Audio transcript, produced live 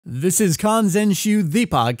This is Kanzenshuu, the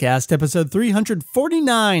podcast, episode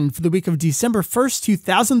 349 for the week of December 1st,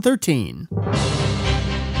 2013.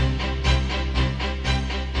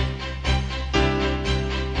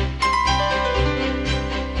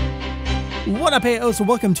 What up, AOs?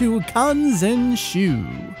 Welcome to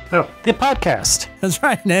Kanzenshuu. Oh, the podcast. That's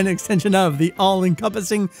right, an extension of the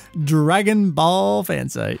all-encompassing Dragon Ball fan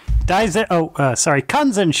site.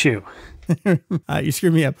 Kanzenshuu. You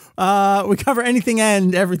screwed me up. We cover anything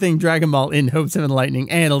and everything Dragon Ball in hopes of enlightening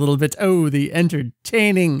and a little bit, the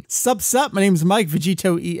entertaining. Sup. My name's Mike,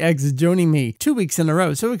 VegettoEX, joining me 2 weeks in a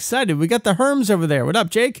row. So excited. We got the Herms over there. What up,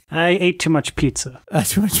 Jake? I ate too much pizza.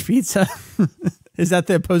 Too much pizza? Is that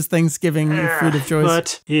the post-Thanksgiving food of choice?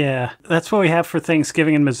 But, yeah, that's what we have for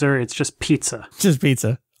Thanksgiving in Missouri. It's just pizza. Just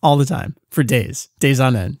pizza. All the time. For days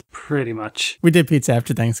on end. Pretty much. We did pizza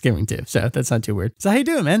after Thanksgiving too, so that's not too weird. So how you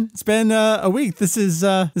doing, man? It's been a week. This is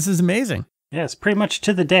amazing. Yeah, it's pretty much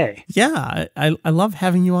to the day. Yeah, I love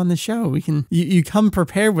having you on the show. You come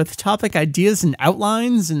prepared with topic ideas and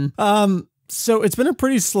outlines, and so it's been a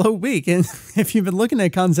pretty slow week. And if you've been looking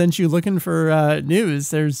at Kanzenshuu looking for news,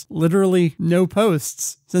 there's literally no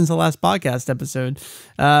posts since the last podcast episode.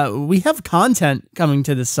 We have content coming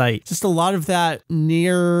to the site. Just a lot of that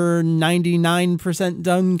near 99%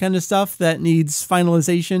 done kind of stuff that needs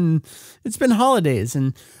finalization. It's been holidays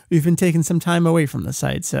and we've been taking some time away from the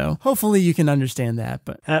site. So hopefully you can understand that.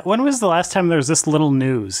 But when was the last time there was this little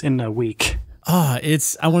news in a week?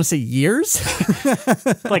 It's, I want to say years.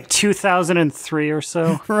 Like 2003 or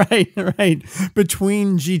so. Right.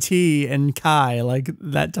 Between GT and Kai, like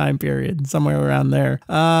that time period, somewhere around there.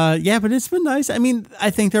 Yeah, but it's been nice. I mean,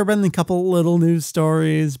 I think there have been a couple little news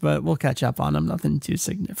stories, but we'll catch up on them. Nothing too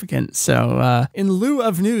significant. So in lieu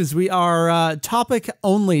of news, we are topic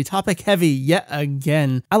heavy yet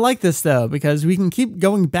again. I like this though, because we can keep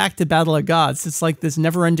going back to Battle of Gods. It's like this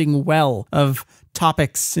never-ending well of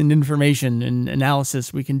topics and information and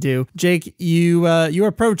analysis we can do. Jake, you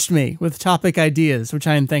approached me with topic ideas, which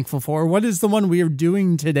I am thankful for. What is the one we are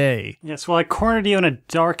doing today? Yes, well, I cornered you in a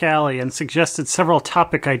dark alley and suggested several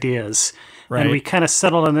topic ideas, right. And we kind of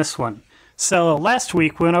settled on this one. So last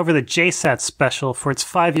week we went over the JSAT special for its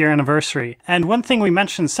 5-year anniversary, and one thing we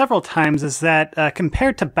mentioned several times is that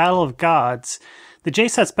compared to Battle of Gods, the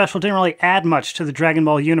JSAT special didn't really add much to the Dragon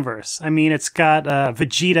Ball universe. I mean, it's got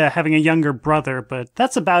Vegeta having a younger brother, but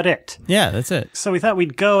that's about it. Yeah, that's it. So we thought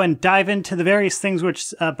we'd go and dive into the various things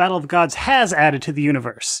which Battle of Gods has added to the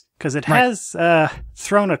universe, because it has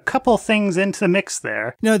thrown a couple things into the mix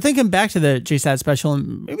there. You know, thinking back to the JSAT special,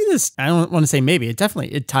 and maybe this, I don't want to say maybe,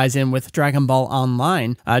 it ties in with Dragon Ball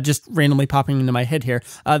Online, just randomly popping into my head here.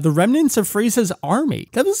 The remnants of Frieza's army.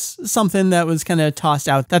 That was something that was kind of tossed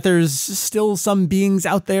out, that there's still some beings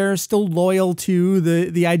out there still loyal to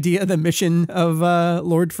the idea, the mission of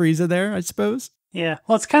Lord Frieza there, I suppose. Yeah,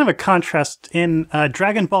 well, it's kind of a contrast. In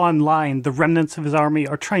Dragon Ball Online, the remnants of his army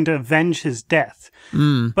are trying to avenge his death.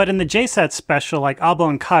 But in the JSAT special, like Abo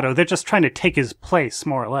and Kato, they're just trying to take his place,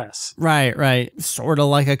 more or less. Right. Sort of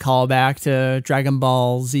like a callback to Dragon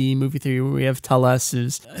Ball Z Movie 3, where we have Tellus,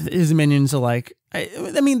 his minions are like,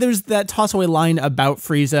 I mean, there's that toss-away line about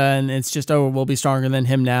Frieza, and it's just, we'll be stronger than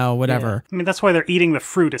him now, whatever. Yeah. I mean, that's why they're eating the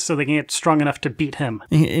fruit, is so they can get strong enough to beat him.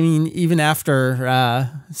 I mean, even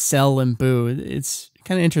after Cell and Boo, it's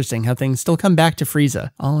kind of interesting how things still come back to Frieza,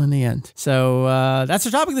 all in the end. So that's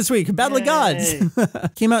our topic this week, Battle of Gods.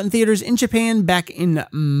 Came out in theaters in Japan back in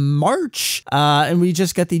March, and we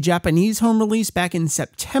just got the Japanese home release back in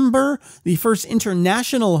September. The first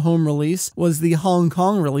international home release was the Hong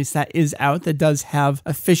Kong release that is out, that does have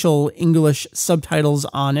official English subtitles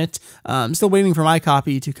on it. I'm still waiting for my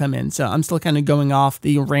copy to come in, so I'm still kind of going off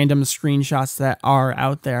the random screenshots that are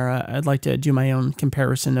out there. I'd like to do my own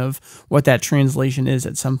comparison of what that translation is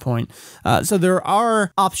at some point. So there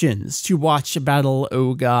are options to watch Battle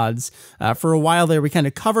of Gods. For a while there, we kind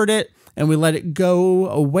of covered it, and we let it go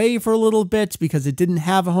away for a little bit because it didn't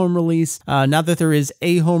have a home release. Now that there is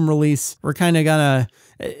a home release, we're kind of gonna...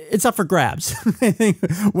 It's up for grabs. I think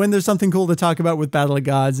when there's something cool to talk about with Battle of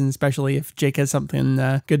Gods, and especially if Jake has something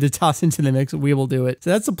good to toss into the mix, we will do it.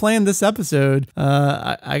 So that's the plan this episode.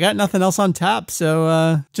 I got nothing else on tap,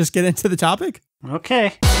 so just get into the topic.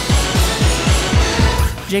 Okay.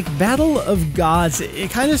 Jake, Battle of Gods, it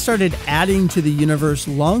kind of started adding to the universe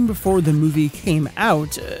long before the movie came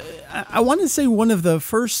out. I want to say one of the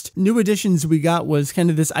first new additions we got was kind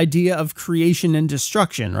of this idea of creation and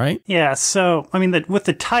destruction, right? Yeah, so, I mean, with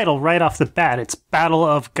the title right off the bat, it's Battle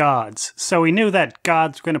of Gods. So we knew that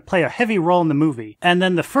gods were going to play a heavy role in the movie. And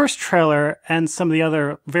then the first trailer and some of the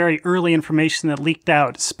other very early information that leaked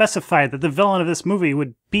out specified that the villain of this movie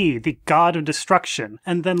would be the god of destruction.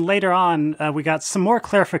 And then later on, we got some more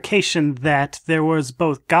clarification that there was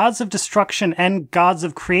both gods of destruction and gods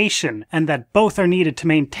of creation, and that both are needed to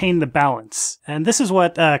maintain the balance. And this is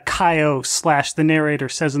what Kaio / the narrator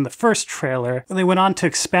says in the first trailer. They went on to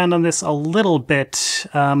expand on this a little bit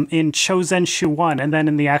in Kanzenshuu 1 and then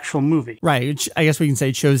in the actual movie. Right. I guess we can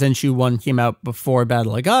say Kanzenshuu 1 came out before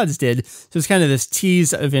Battle of Gods did. So it's kind of this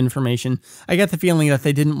tease of information. I get the feeling that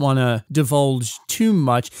they didn't want to divulge too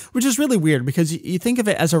much, which is really weird because you think of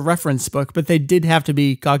it as a reference book, but they did have to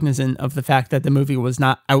be cognizant of the fact that the movie was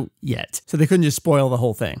not out yet. So they couldn't just spoil the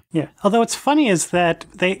whole thing. Yeah. Although what's funny is that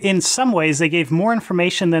they, in some ways, they gave more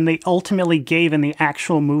information than they ultimately gave in the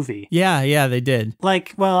actual movie. Yeah, they did.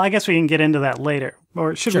 Like, well, I guess we can get into that later.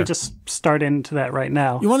 Or should we just start into that right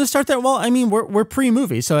now? You want to start there? Well, I mean, we're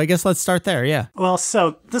pre-movie, so I guess let's start there, yeah. Well,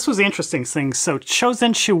 so this was the interesting thing. So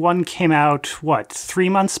Kanzenshuu 1 came out, 3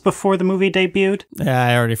 months before the movie debuted? Yeah,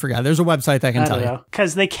 I already forgot. There's a website that can tell you.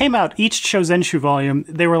 Because they came out, each Kanzenshuu volume,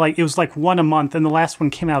 they were like, it was like one a month, and the last one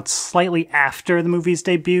came out slightly after the movie's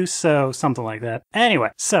debut, so something like that.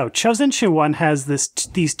 Anyway, so Kanzenshuu 1 has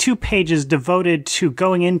these 2 pages devoted to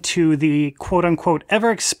going into the quote-unquote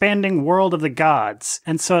ever-expanding world of the gods.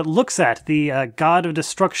 And so it looks at the god of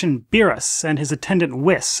destruction Beerus and his attendant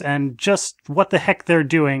Whis and just what the heck they're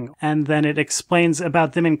doing. And then it explains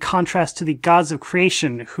about them in contrast to the gods of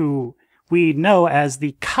creation who we know as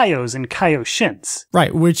the Kaios and Kaioshins.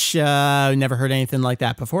 Right, which never heard anything like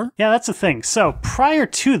that before. Yeah, that's the thing. So prior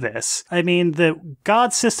to this, I mean, the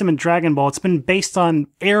god system in Dragon Ball, it's been based on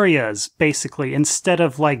areas, basically, instead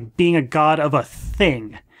of like being a god of a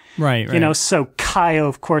thing. Right. You know, so Kaio,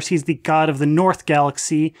 of course, he's the god of the North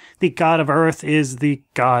Galaxy. The god of Earth is the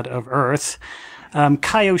god of Earth.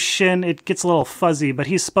 Kaioshin, it gets a little fuzzy, but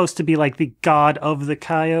he's supposed to be like the god of the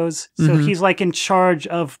Kaios. So he's like in charge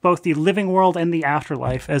of both the living world and the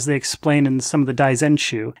afterlife, as they explain in some of the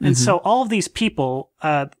Daizenshu. And so all of these people,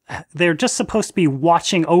 they're just supposed to be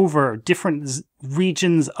watching over different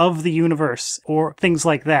regions of the universe or things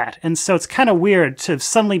like that. And so it's kind of weird to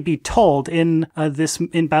suddenly be told in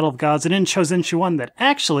Battle of Gods and in Kanzenshuu 1 that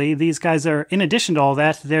actually these guys are, in addition to all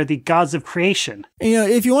that, they're the gods of creation. You know,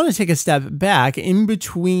 if you want to take a step back, in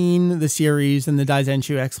between the series and the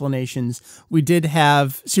Daizenshu explanations, we did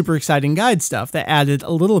have super exciting guide stuff that added a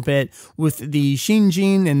little bit with the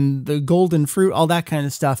Shinjin and the golden fruit, all that kind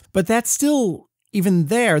of stuff. But that's still, even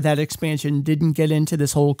there, that expansion didn't get into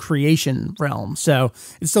this whole creation realm. So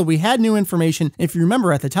we had new information. If you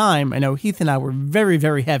remember at the time, I know Heath and I were very,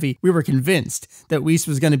 very heavy. We were convinced that Whis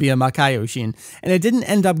was going to be a Makaioshin, and it didn't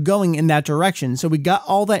end up going in that direction. So we got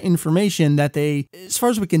all that information that they, as far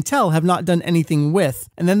as we can tell, have not done anything with.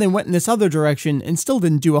 And then they went in this other direction and still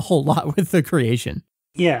didn't do a whole lot with the creation.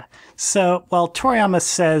 Yeah. So, well, Toriyama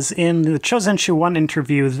says in the Kanzenshuu 1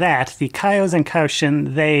 interview that the Kaios and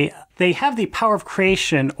Kaioshin, they have the power of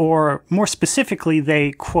creation, or more specifically,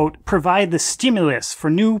 they, quote, provide the stimulus for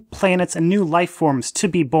new planets and new life forms to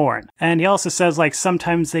be born. And he also says, like,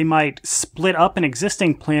 sometimes they might split up an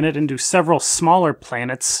existing planet into several smaller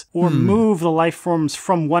planets, or move the life forms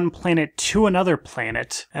from one planet to another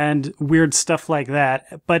planet, and weird stuff like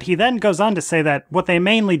that. But he then goes on to say that what they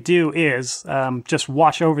mainly do is just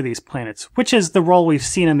watch over these planets, which is the role we've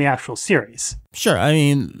seen in the actual series. Sure. I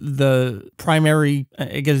mean, the primary,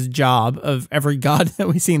 I guess, job of every god that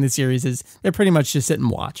we see in the series is they pretty much just sit and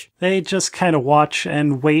watch. They just kind of watch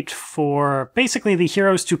and wait for basically the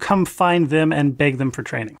heroes to come find them and beg them for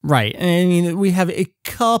training. Right. And I mean, we have a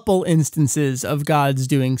couple instances of gods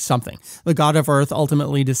doing something. The god of Earth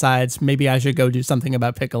ultimately decides maybe I should go do something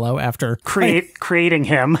about Piccolo after creating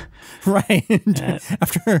him. Right.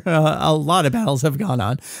 After a lot of battles have gone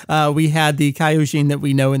on. We had the Kaioshin that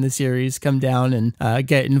we know in the series come down and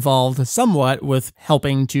get involved somewhat with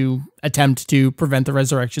helping to attempt to prevent the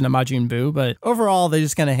resurrection of Majin Buu, but overall they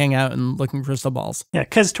just kind of hang out and looking crystal balls. Yeah,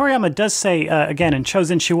 because Toriyama does say again in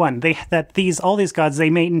Kanzenshuu 1 that all these gods,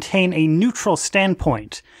 they maintain a neutral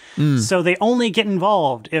standpoint, so they only get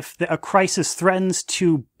involved if a crisis threatens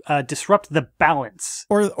to disrupt the balance.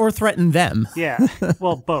 Or threaten them. Yeah,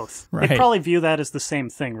 well, both. Right. They probably view that as the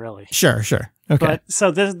same thing, really. Sure. Okay. But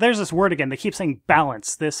so there's this word again. They keep saying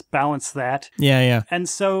balance this, balance that. Yeah. And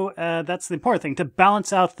so that's the important thing. To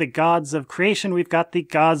balance out the gods of creation, we've got the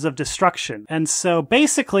gods of destruction. And so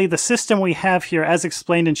basically the system we have here, as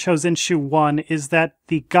explained in Kanzenshuu 1, is that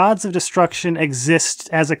the gods of destruction exist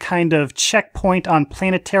as a kind of checkpoint on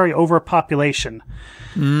planetary overpopulation.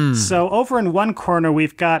 So over in one corner,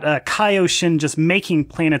 we've got Kaioshin just making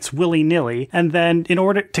planets willy-nilly. And then in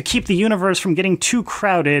order to keep the universe from getting too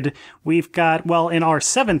crowded, we've got that, well, in our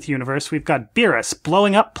 7th universe, we've got Beerus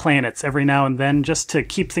blowing up planets every now and then just to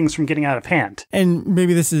keep things from getting out of hand. And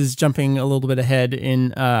maybe this is jumping a little bit ahead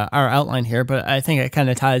in our outline here, but I think it kind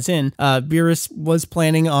of ties in. Beerus was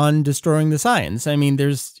planning on destroying the Saiyans. I mean,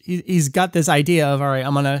 he's got this idea of, all right,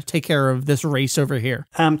 I'm going to take care of this race over here.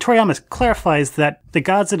 Toriyama clarifies that the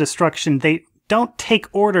gods of destruction, they don't take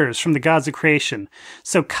orders from the gods of creation.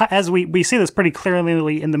 So as we see this pretty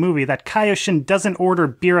clearly in the movie, that Kaioshin doesn't order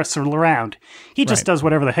Beerus around. He just does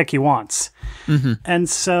whatever the heck he wants. Mm-hmm. And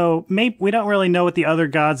so maybe we don't really know what the other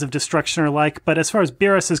gods of destruction are like, but as far as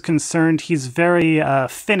Beerus is concerned, he's very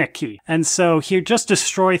finicky. And so he'll just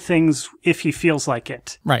destroy things if he feels like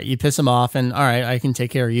it. Right, you piss him off and, all right, I can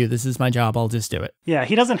take care of you. This is my job. I'll just do it. Yeah,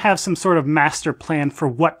 he doesn't have some sort of master plan for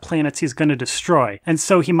what planets he's going to destroy. And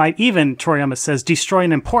so he might even, Toriyama says, destroy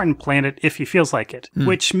an important planet if he feels like it,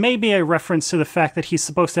 which may be a reference to the fact that he's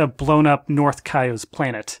supposed to have blown up North Kaio's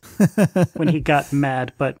planet when he got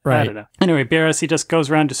mad, but I don't know. Anyway, Beerus, he just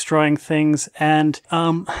goes around destroying things, and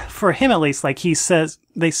for him at least, like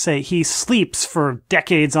they say he sleeps for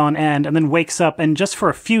decades on end and then wakes up and just for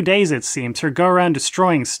a few days, it seems, he'll go around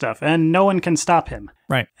destroying stuff and no one can stop him.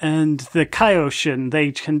 Right. And the Kaioshin,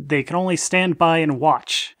 they can only stand by and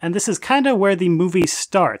watch. And this is kind of where the movie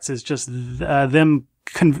starts, is just them.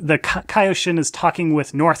 The Kaioshin is talking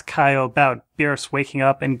with North Kaio about Beerus waking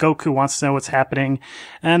up, and Goku wants to know what's happening,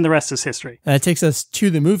 and the rest is history. That takes us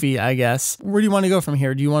to the movie, I guess. Where do you want to go from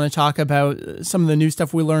here? Do you want to talk about some of the new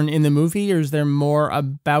stuff we learn in the movie, or is there more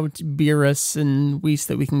about Beerus and Whis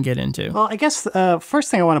that we can get into? Well, I guess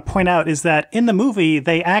first thing I want to point out is that in the movie,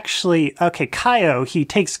 they actually, Kaio, he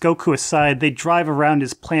takes Goku aside, they drive around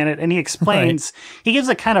his planet, and he explains, he gives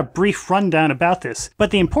a kind of brief rundown about this.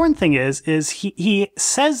 But the important thing is he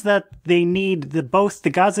says that they need both the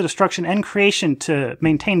gods of destruction and creation to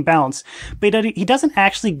maintain balance, but he doesn't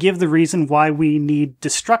actually give the reason why we need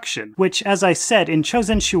destruction, which, as I said, in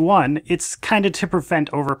Kanzenshuu 1, it's kind of to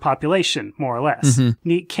prevent overpopulation, more or less. Mm-hmm.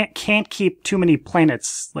 You can't keep too many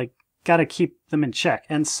planets, like, gotta keep them in check.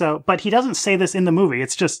 And so, but he doesn't say this in the movie,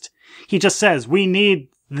 he just says, we need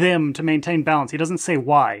them to maintain balance. He doesn't say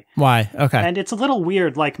why. Why? Okay. And it's a little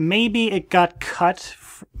weird, like, maybe it got cut.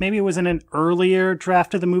 Maybe it was in an earlier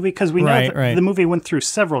draft of the movie, because we know that the movie went through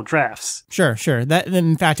several drafts. Sure. That,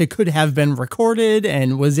 in fact, it could have been recorded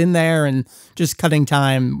and was in there and just cutting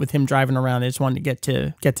time with him driving around. They just wanted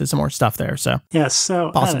to get to some more stuff there. So yeah,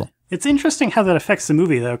 so possible. It's interesting how that affects the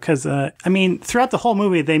movie, though, because throughout the whole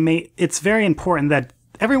movie, it's very important that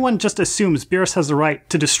everyone just assumes Beerus has the right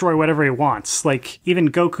to destroy whatever he wants. Like,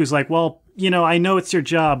 even Goku's like, well, I know it's your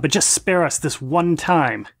job, but just spare us this one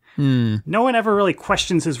time. No one ever really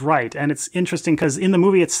questions his right, and it's interesting because in the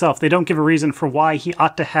movie itself, they don't give a reason for why he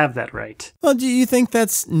ought to have that right. Well, do you think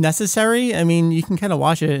that's necessary? I mean, you can kind of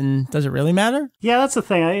watch it, and does it really matter? Yeah, that's the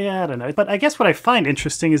thing. I don't know. But I guess what I find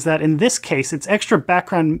interesting is that in this case, it's extra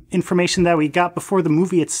background information that we got before the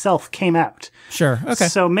movie itself came out. Sure, okay.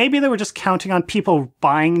 So maybe they were just counting on people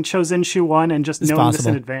buying Kanzenshuu 1 and just knowing this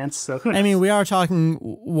in advance. So who knows? I mean, we are talking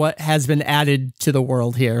what has been added to the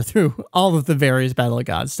world here through all of the various Battle of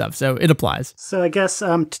Gods stuff. So it applies. So I guess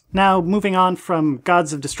now moving on from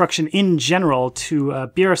gods of destruction in general to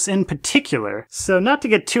Beerus in particular. So not to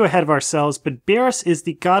get too ahead of ourselves, but Beerus is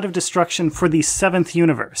the god of destruction for the 7th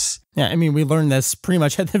universe. Yeah, I mean, we learned this pretty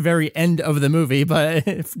much at the very end of the movie, but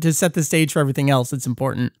to set the stage for everything else, it's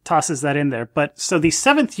important. Tosses that in there. But so the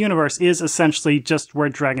 7th universe is essentially just where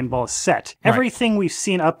Dragon Ball is set. Right. Everything we've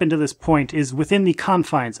seen up into this point is within the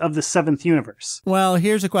confines of the 7th universe. Well,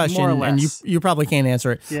 here's a question, and you probably can't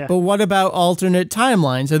answer it. Yeah. But what about alternate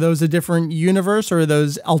timelines? Are those a different universe, or are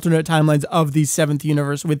those alternate timelines of the 7th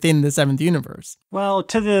universe within the 7th universe? Well,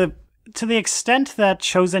 to the extent that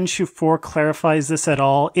Kanzenshuu 4 clarifies this at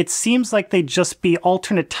all, it seems like they'd just be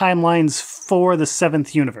alternate timelines for the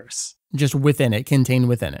 7th universe. Just within it, contained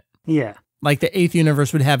within it. Yeah. Like the 8th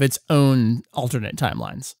universe would have its own alternate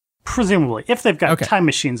timelines. Presumably, if they've got time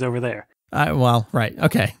machines over there. Well, right,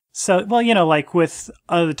 okay. So, well, like with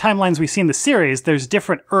the timelines we see in the series, there's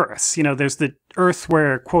different Earths. There's the Earth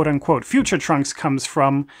where, quote-unquote, Future Trunks comes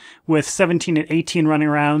from, with 17 and 18 running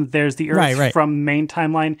around. There's the Earth from main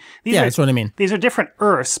timeline. That's what I mean. These are different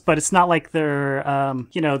Earths, but it's not like they're,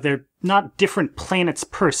 they're not different planets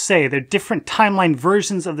per se. They're different timeline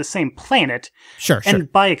versions of the same planet. Sure.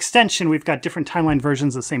 And by extension, we've got different timeline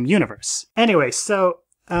versions of the same universe. Anyway, so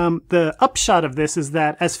the upshot of this is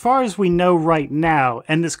that as far as we know right now,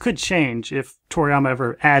 and this could change if Toriyama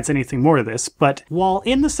ever adds anything more to this, but while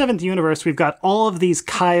in the 7th universe we've got all of these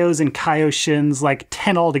Kaios and Kaioshins, like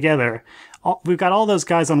 10 altogether, we've got all those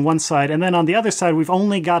guys on one side, and then on the other side, we've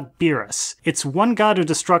only got Beerus. It's one god of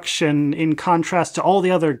destruction in contrast to all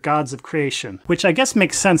the other gods of creation, which I guess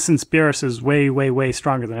makes sense since Beerus is way, way, way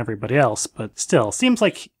stronger than everybody else, but still, seems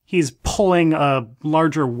like he's pulling a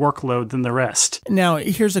larger workload than the rest. Now,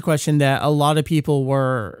 here's a question that a lot of people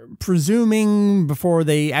were presuming before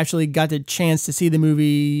they actually got the chance to see the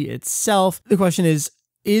movie itself. The question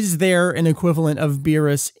is there an equivalent of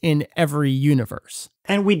Beerus in every universe?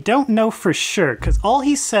 And we don't know for sure, because all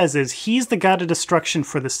he says is he's the god of destruction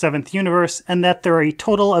for the 7th universe, and that there are a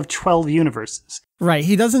total of 12 universes. Right.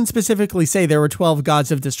 He doesn't specifically say there were 12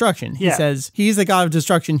 gods of destruction. He says he's the god of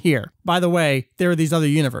destruction here. By the way, there are these other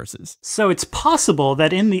universes. So it's possible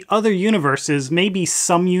that in the other universes, maybe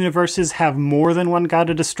some universes have more than one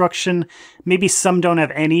god of destruction. Maybe some don't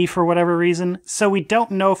have any for whatever reason. So we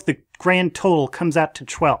don't know if the grand total comes out to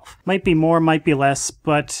 12. Might be more, might be less,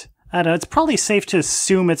 but I don't know, it's probably safe to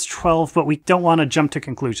assume it's 12, but we don't want to jump to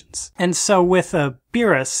conclusions. And so with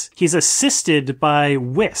Beerus, he's assisted by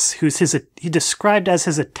Whis, who's he described as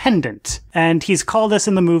his attendant. And he's called this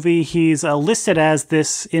in the movie, he's listed as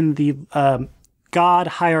this in the god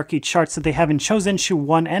hierarchy charts that they have in Kanzenshuu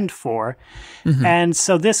 1 and 4. Mm-hmm. And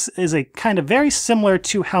so this is a kind of very similar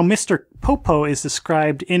to how Mr. Popo is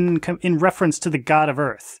described in reference to the god of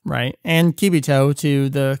earth. Right. And Kibito to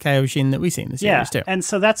the Kaioshin that we see in the series too. And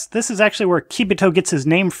so this is actually where Kibito gets his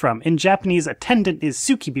name from. In Japanese, attendant is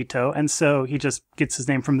Tsukibito, and so he just gets his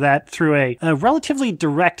name from that through a relatively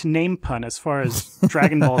direct name pun as far as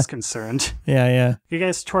Dragon Ball is concerned. Yeah. I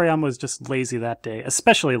guess Toriyama was just lazy that day,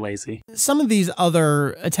 especially lazy. Some of these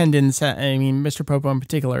other attendants, I mean, Mr. Popo in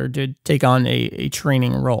particular, did take on a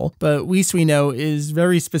training role, but Whis, we know, is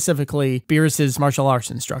very specifically Beerus's martial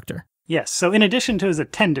arts instructor. Yes, so in addition to his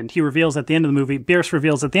attendant, Beerus reveals at the end of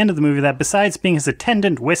the movie that besides being his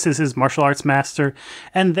attendant, Whis is his martial arts master,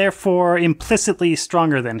 and therefore implicitly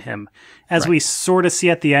stronger than him, as we sort of see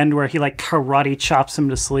at the end where he like karate chops him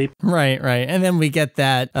to sleep. Right, and then we get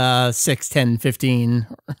that 6, 10, 15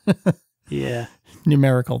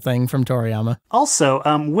 numerical thing from Toriyama. Also,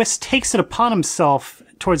 Whis takes it upon himself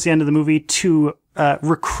towards the end of the movie to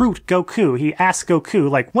recruit Goku. He asks Goku,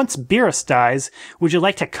 like, once Beerus dies, would you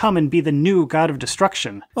like to come and be the new god of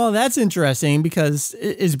destruction? Well, that's interesting because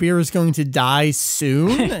is Beerus going to die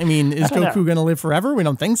soon? I mean, is Goku going to live forever? We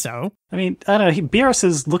don't think so. I mean, I don't know. Beerus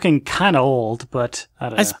is looking kind of old, but I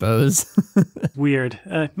don't know. I suppose. Weird.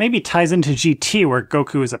 Maybe ties into GT where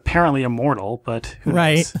Goku is apparently immortal, but who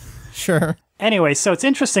knows? Sure. Anyway, so it's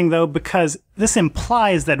interesting, though, because this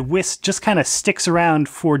implies that Whis just kind of sticks around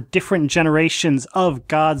for different generations of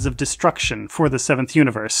gods of destruction for the 7th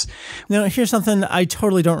universe. Now, here's something I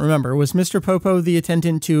totally don't remember. Was Mr. Popo the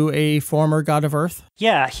attendant to a former god of Earth?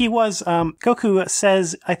 Yeah, he was. Goku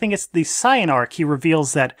says, I think it's the Saiyan arc, he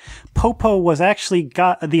reveals that Popo was actually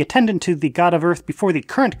the attendant to the god of Earth before the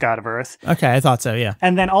current god of Earth. Okay, I thought so, yeah.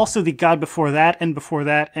 And then also the god before that,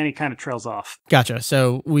 and he kind of trails off. Gotcha.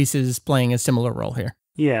 So Whis is playing a similar role here.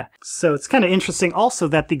 Yeah, so it's kind of interesting also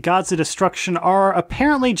that the gods of destruction are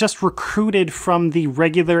apparently just recruited from the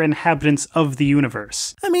regular inhabitants of the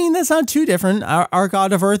universe. I mean, that's not too different. Our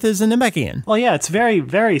god of Earth is a Namekian. Well, yeah, it's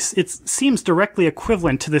it seems directly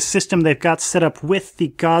equivalent to the system they've got set up with the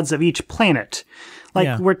gods of each planet.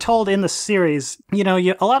 We're told in the series,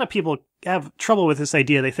 a lot of people have trouble with this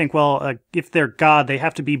idea. They think, well, if they're God, they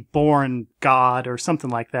have to be born God or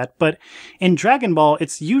something like that. But in Dragon Ball,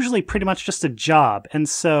 it's usually pretty much just a job. And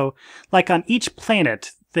so, like on each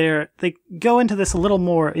planet, they go into this a little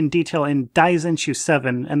more in detail in Daizenshu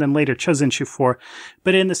 7 and then later Chozenshu 4.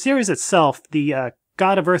 But in the series itself, the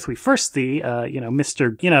god of Earth we first see,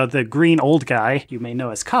 the green old guy you may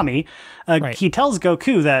know as Kami, he tells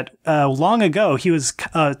Goku that long ago he was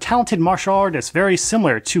a talented martial artist very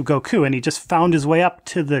similar to Goku, and he just found his way up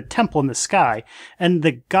to the temple in the sky. And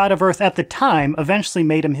the god of Earth at the time eventually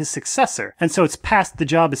made him his successor. And so the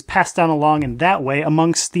job is passed down along in that way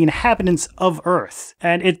amongst the inhabitants of Earth.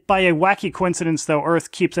 And by a wacky coincidence, though,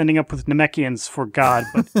 Earth keeps ending up with Namekians for God,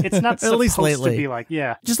 but it's not supposed to be like,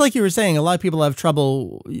 Just like you were saying, a lot of people have trouble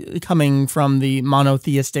coming from the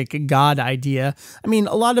monotheistic God idea. I mean,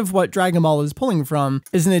 a lot of what Dragon Ball is pulling from,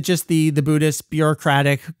 isn't it just the Buddhist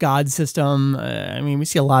bureaucratic God system? I mean, we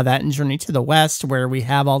see a lot of that in Journey to the West, where we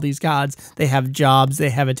have all these gods. They have jobs,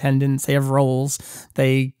 they have attendants, they have roles.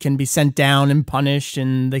 They can be sent down and punished,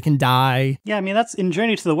 and they can die. Yeah, I mean, that's in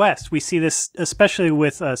Journey to the West. We see this especially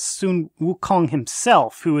with Sun Wukong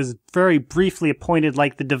himself, who is very briefly appointed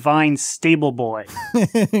like the divine stable boy.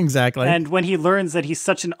 Exactly. And when he learns finds that he's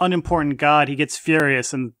such an unimportant god, he gets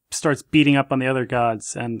furious and starts beating up on the other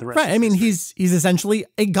gods and the rest. Right. I mean, he's essentially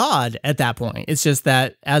a god at that point. It's just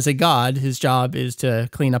that as a god, his job is to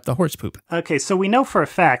clean up the horse poop. Okay, so we know for a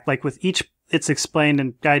fact, like with each, it's explained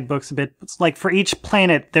in guidebooks a bit, it's like for each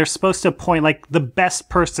planet, they're supposed to appoint like the best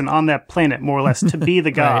person on that planet, more or less, to be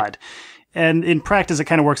the god. Right. And in practice, it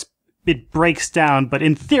kind of works. It breaks down, but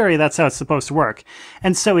in theory, that's how it's supposed to work.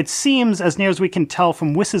 And so it seems, as near as we can tell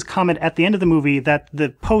from Wiss's comment at the end of the movie, that the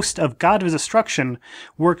post of God of Destruction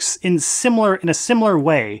works in a similar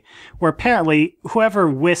way, where apparently whoever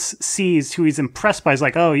Wiss sees who he's impressed by is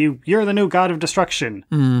like, oh, you're the new God of Destruction.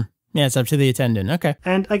 Yeah, it's up to the attendant. Okay.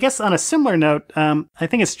 And I guess on a similar note, I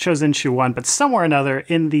think it's Kanzenshuu 1, but somewhere or another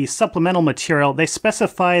in the supplemental material, they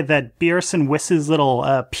specify that Beerus and Wiss's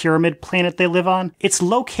little pyramid planet they live on, it's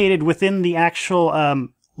located within the actual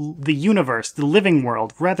the universe, the living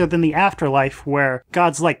world, rather than the afterlife where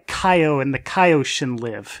gods like Kaio and the Kaioshin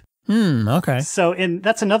live. Okay. So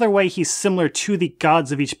that's another way he's similar to the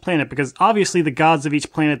gods of each planet, because obviously the gods of each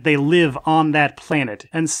planet, they live on that planet.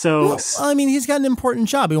 And so... Well, I mean, he's got an important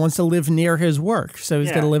job. He wants to live near his work, so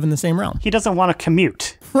he's got to live in the same realm. He doesn't want to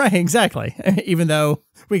commute. Right, exactly. Even though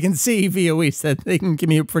we can see via Weiss that they can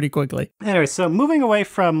commute pretty quickly. Anyway, so moving away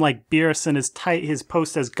from like Beerus and his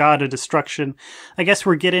post as God of Destruction, I guess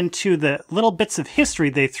we're getting into the little bits of history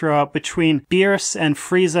they throw out between Beerus and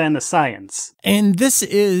Frieza and the Saiyans. And this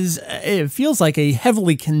is, it feels like a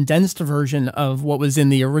heavily condensed version of what was in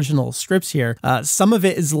the original scripts here. Some of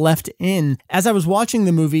it is left in. As I was watching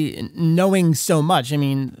the movie, knowing so much, I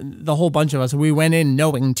mean, the whole bunch of us, we went in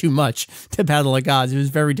knowing too much to Battle of Gods. It was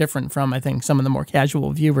very different from, I think, some of the more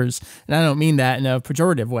casual viewers. And I don't mean that in a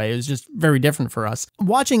pejorative way. It was just very different for us.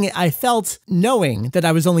 Watching it, I felt knowing that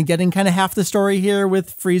I was only getting kind of half the story here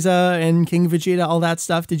with Frieza and King Vegeta, all that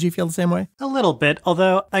stuff. Did you feel the same way? A little bit,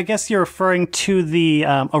 although I guess you're referring to the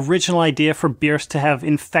original idea for Beerus to have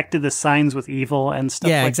infected the Saiyans with evil and stuff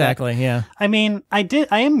like that. Yeah, exactly, yeah. I mean, I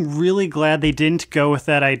am really glad they didn't go with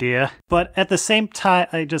that idea, but at the same time,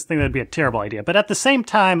 I just think that'd be a terrible idea. But at the same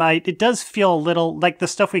time, it does feel a little like the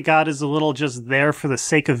stuff we got is a little just there for the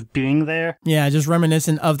sake of being there. Yeah, just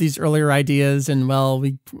reminiscent of these earlier ideas, and well,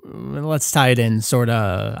 let's tie it in,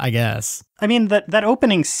 sorta, I guess. I mean, that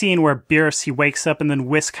opening scene where Beerus, he wakes up and then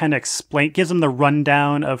Whis kind of gives him the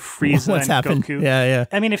rundown of Frieza What's and happened? Goku. Yeah.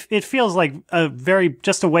 I mean, it feels like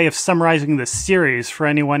just a way of summarizing the series for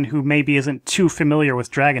anyone who maybe isn't too familiar with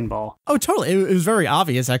Dragon Ball. Oh, totally. It was very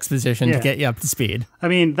obvious exposition to get you up to speed. I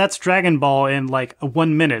mean, that's Dragon Ball in like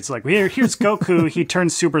 1 minute. It's like, here's Goku, he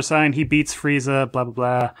turns Super Saiyan, he beats Frieza, blah, blah,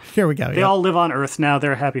 blah. Here we go. They all live on Earth now.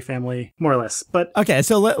 They're a happy family, more or less. But okay,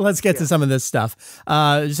 so let's get to some of this stuff.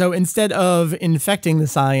 So instead of infecting the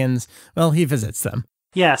Saiyans, well, he visits them.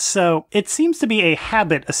 Yeah, so it seems to be a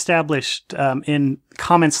habit established in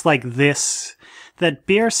comments like this, that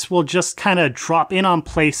Beerus will just kind of drop in on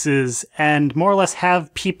places and more or less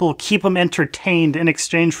have people keep him entertained in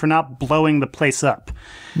exchange for not blowing the place up.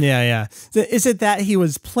 Yeah. Is it that he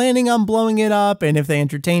was planning on blowing it up, and if they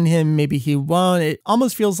entertain him, maybe he won't? It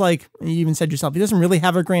almost feels like, you even said yourself, he doesn't really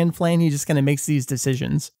have a grand plan. He just kind of makes these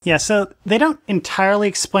decisions. Yeah, so they don't entirely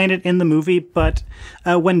explain it in the movie, but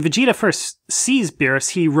when Vegeta first sees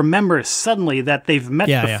Beerus, he remembers suddenly that they've met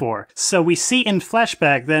before. Yeah. So we see in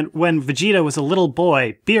flashback that when Vegeta was a little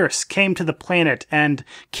boy, Beerus came to the planet, and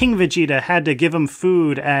King Vegeta had to give him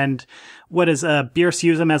food, and Beerus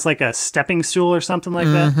use him as like a stepping stool or something like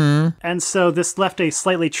that? And so this left a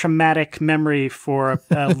slightly traumatic memory for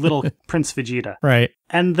little Prince Vegeta. Right.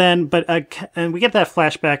 And then, and we get that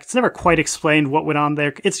flashback. It's never quite explained what went on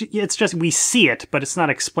there. It's just, we see it, but it's not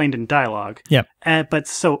explained in dialogue. Yep. But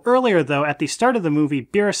so earlier though, at the start of the movie,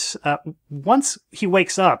 Beerus, once he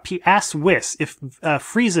wakes up, he asks Whis if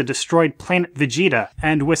Frieza destroyed planet Vegeta.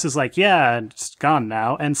 And Whis is like, yeah, it's gone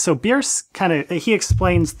now. And so Beerus he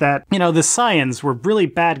explains that, the Saiyans were really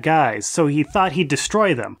bad guys, so he thought he'd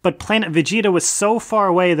destroy them. But planet Vegeta was so far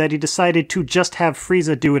away that he decided to just have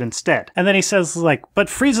Frieza do it instead. And then he says like, but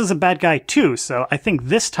Frieza's a bad guy too, so I think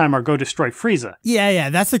this time I'll go destroy Frieza.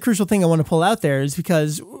 Yeah, that's the crucial thing I want to pull out there, is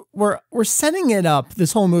because we're setting it up,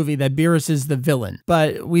 this whole movie, that Beerus is the villain.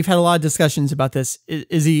 But we've had a lot of discussions about this.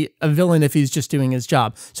 Is he a villain if he's just doing his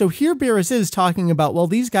job? So here Beerus is talking about, well,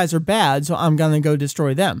 these guys are bad, so I'm going to go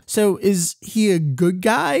destroy them. So is he a good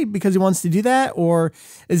guy because he wants to do that? Or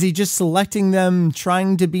is he just selecting them,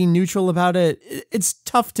 trying to be neutral about it? It's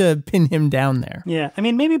tough to pin him down there. Yeah, I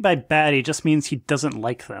mean, maybe by bad, he just means he doesn't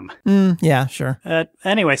like them. Yeah, sure.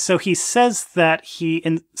 Anyway, so he says that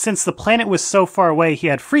since the planet was so far away, he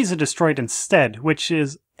had Frieza destroyed instead, which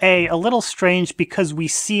is a little strange because we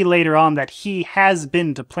see later on that he has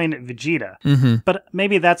been to planet Vegeta. Mm-hmm. But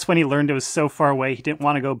maybe that's when he learned it was so far away he didn't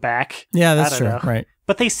want to go back. Yeah, that's true. Right.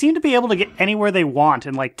 But they seem to be able to get anywhere they want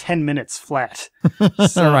in like 10 minutes flat.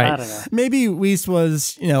 So, right. I don't know. Maybe Whis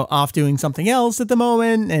was, off doing something else at the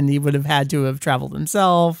moment, and he would have had to have traveled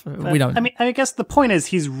himself. We don't know. I mean, I guess the point is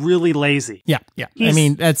he's really lazy. Yeah.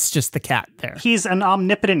 That's just the cat there. He's an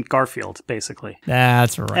omnipotent Garfield, basically.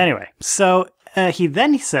 That's right. Anyway, so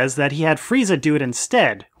he says that he had Frieza do it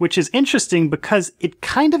instead, which is interesting because it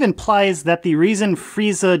kind of implies that the reason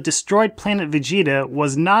Frieza destroyed planet Vegeta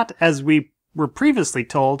was not, as we were previously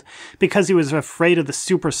told, because he was afraid of the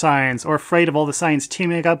Super Saiyans or afraid of all the Saiyans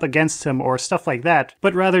teaming up against him or stuff like that,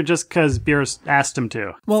 but rather just because Beerus asked him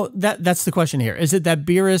to. Well, that's the question here. Is it that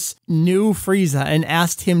Beerus knew Frieza and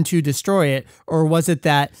asked him to destroy it, or was it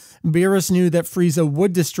that Beerus knew that Frieza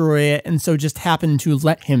would destroy it and so just happened to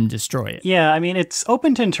let him destroy it? Yeah, I mean, it's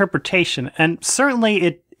open to interpretation, and certainly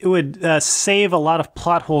it would save a lot of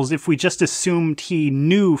plot holes if we just assumed he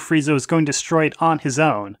knew Frieza was going to destroy it on his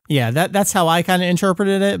own. Yeah, that's how I kind of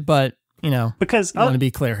interpreted it, but, because I want to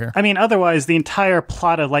be clear here. I mean, otherwise, the entire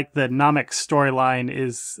plot of, like, the Namek storyline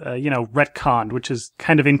is, retconned, which is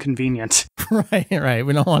kind of inconvenient. Right.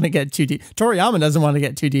 We don't want to get too deep. Toriyama doesn't want to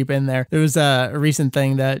get too deep in there. There was a recent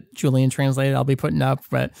thing that Julian translated I'll be putting up,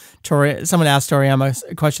 but someone asked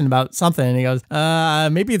Toriyama a question about something, and he goes,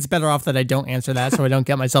 maybe it's better off that I don't answer that so I don't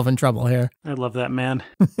get myself in trouble here. I love that man.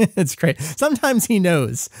 It's great. Sometimes he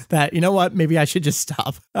knows that, maybe I should just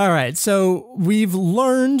stop. All right, so we've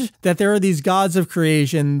learned that there are these gods of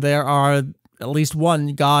creation. There are at least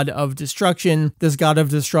one god of destruction. This god of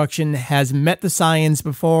destruction has met the Saiyans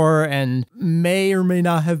before and may or may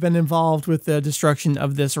not have been involved with the destruction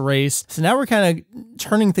of this race. So now we're kind of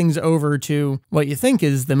turning things over to what you think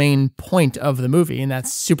is the main point of the movie, and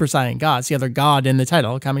that's Super Saiyan gods, the other god in the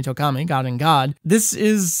title, Kami to Kami, God and God. This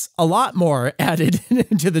is a lot more added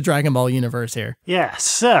to the Dragon Ball universe here. Yeah,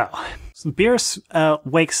 so Beerus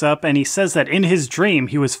wakes up and he says that in his dream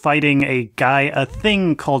he was fighting a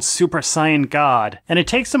thing called Super Saiyan God. And it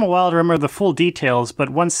takes him a while to remember the full details,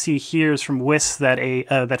 but once he hears from Whis that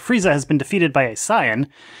that Frieza has been defeated by a Saiyan,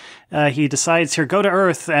 he decides, here, go to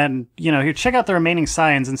Earth and, here, check out the remaining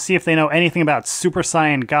Saiyans and see if they know anything about Super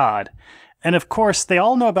Saiyan God. And of course, they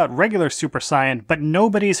all know about regular Super Saiyan, but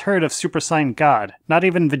nobody's heard of Super Saiyan God. Not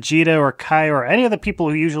even Vegeta or Kai or any of the people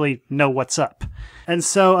who usually know what's up. And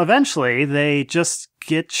so eventually, they just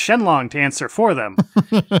get Shenlong to answer for them,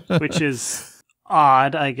 which is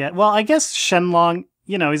odd, I guess. Well, I guess Shenlong,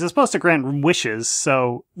 he's supposed to grant wishes,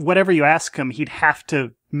 so whatever you ask him, he'd have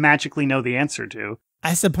to magically know the answer to.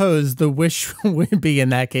 I suppose the wish would be in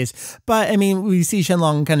that case. But, I mean, we see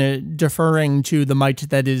Shenlong kind of deferring to the might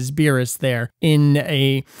that is Beerus there.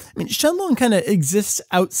 Shenlong kind of exists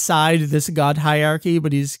outside this god hierarchy,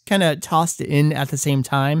 but he's kind of tossed in at the same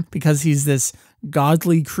time because he's this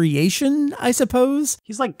godly creation, I suppose.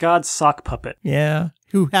 He's like God's sock puppet. Yeah.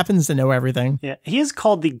 Who happens to know everything. Yeah. He is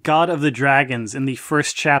called the God of the Dragons in the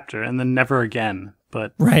first chapter and then never again.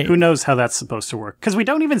 But Who knows how that's supposed to work? Because we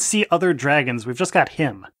don't even see other dragons. We've just got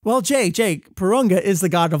him. Well, Jake, Purunga is the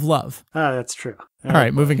god of love. That's true. All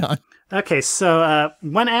right, moving on. Okay, so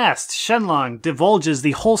when asked, Shenlong divulges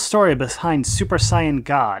the whole story behind Super Saiyan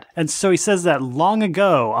God. And so he says that long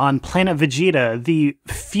ago on planet Vegeta, the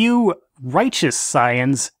few righteous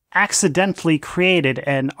Saiyans accidentally created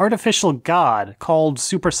an artificial god called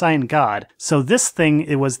Super Saiyan God. So this thing,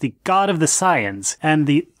 it was the god of the Saiyans, and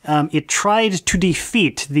it tried to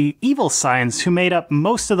defeat the evil Saiyans who made up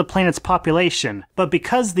most of the planet's population. But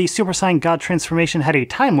because the Super Saiyan God transformation had a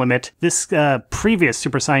time limit, this previous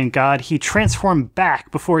Super Saiyan God, he transformed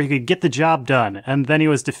back before he could get the job done, and then he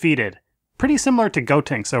was defeated. Pretty similar to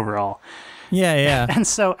Gotenks overall. Yeah. And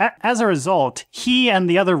so, as a result, he and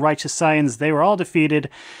the other righteous Saiyans, they were all defeated,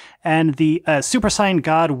 and the Super Saiyan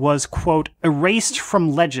God was, quote, erased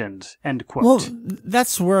from legend, end quote. Well,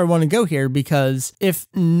 that's where I want to go here, because if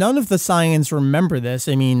none of the Saiyans remember this,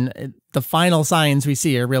 the final Saiyans we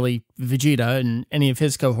see are really Vegeta and any of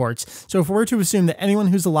his cohorts. So if we're to assume that anyone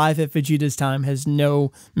who's alive at Vegeta's time has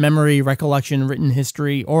no memory, recollection, written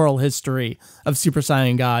history, oral history of Super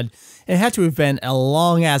Saiyan God, it had to have been a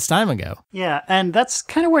long-ass time ago. Yeah, and that's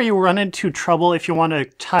kind of where you run into trouble if you want to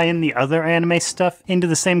tie in the other anime stuff into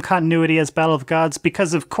the same continuity as Battle of Gods,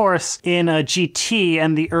 because, of course, in GT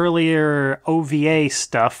and the earlier OVA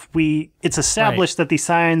stuff, it's established that the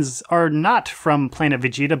Saiyans are not from planet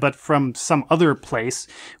Vegeta, but from some other place,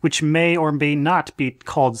 which may or may not be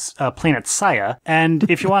called planet Saya. And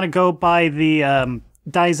if you want to go by the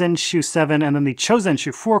Kanzenshuu 7 and then the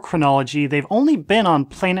Kanzenshuu 4 chronology, they've only been on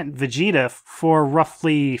planet Vegeta for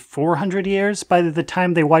roughly 400 years by the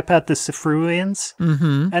time they wipe out the Saiyans.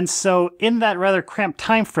 Mm-hmm. And so in that rather cramped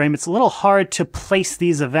time frame, it's a little hard to place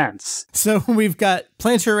these events. So we've got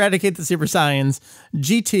Plan to Eradicate the Super Saiyans,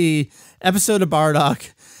 GT, Episode of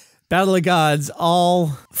Bardock, Battle of Gods, all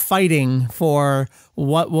fighting for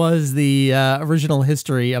what was the original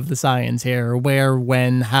history of the Saiyans here, where,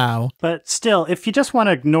 when, how. But still, if you just want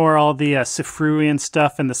to ignore all the Saiyans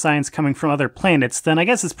stuff and the Saiyans coming from other planets, then I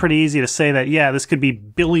guess it's pretty easy to say that, yeah, this could be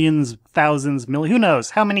billions, thousands, millions, who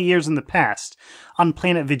knows, how many years in the past on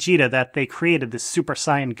planet Vegeta that they created this Super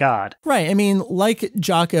Saiyan God. Right. I mean, like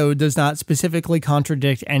Jocko does not specifically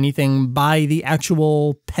contradict anything by the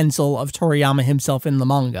actual pencil of Toriyama himself in the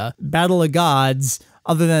manga. Battle of Gods,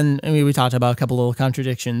 other than, I mean, we talked about a couple little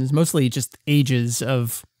contradictions, mostly just ages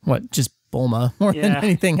of, just Bulma more than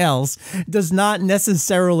anything else, does not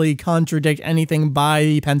necessarily contradict anything by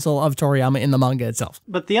the pencil of Toriyama in the manga itself.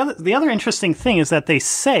 But the other interesting thing is that they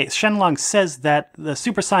say, Shenlong says that the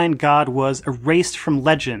Super Saiyan God was erased from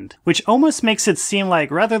legend, which almost makes it seem like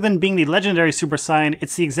rather than being the legendary Super Saiyan,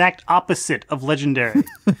 it's the exact opposite of legendary.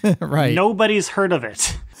 Right. Nobody's heard of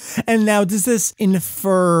it. And now, does this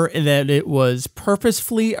infer that it was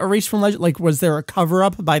purposefully erased from legend? Like, was there a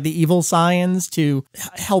cover-up by the evil Saiyans to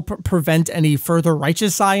help prevent any further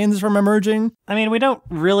righteous Saiyans from emerging? I mean, we don't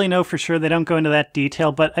really know for sure. They don't go into that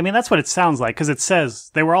detail, but I mean, that's what it sounds like, because it says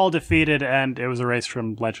they were all defeated and it was erased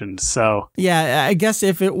from legend, so... Yeah, I guess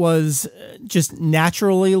if it was just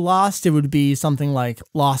naturally lost, it would be something like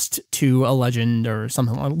lost to a legend or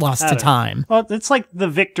something like lost to time. Well, it's like the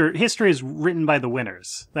victor. History is written by the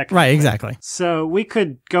winners. Right, exactly. So we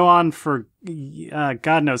could go on for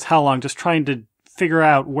God knows how long just trying to figure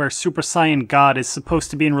out where Super Saiyan God is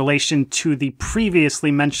supposed to be in relation to the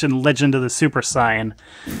previously mentioned Legend of the Super Saiyan.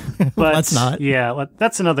 But let's not. Yeah,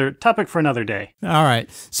 that's another topic for another day. All right.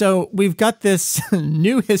 So we've got this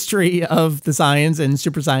new history of the Saiyans and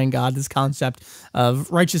Super Saiyan God, this concept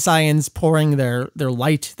of righteous Saiyans pouring their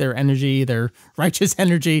light, their energy, their righteous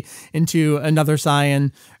energy into another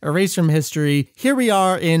Saiyan, erased from history. Here we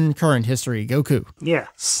are in current history, Goku. Yeah,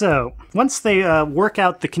 so once they work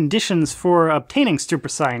out the conditions for obtaining Super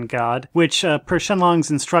Saiyan God, which per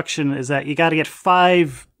Shenlong's instruction is that you got to get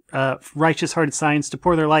 5 righteous-hearted Saiyans to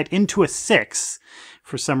pour their light into a 6.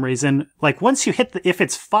 For some reason, like once you hit if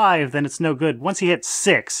it's 5, then it's no good. Once you hit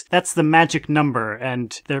 6, that's the magic number,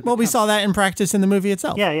 and we saw that in practice in the movie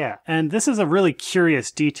itself. Yeah, and this is a really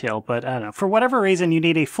curious detail, but I don't know. For whatever reason, you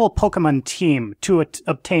need a full Pokemon team to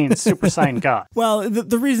obtain Super Saiyan God. Well,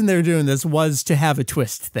 the reason they're doing this was to have a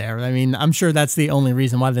twist there. I mean, I'm sure that's the only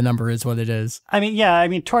reason why the number is what it is. I mean,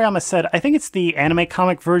 Toriyama said, I think it's the anime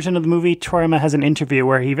comic version of the movie. Toriyama has an interview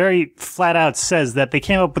where he very flat out says that they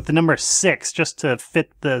came up with the number 6 just to fit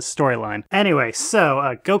the storyline. Anyway,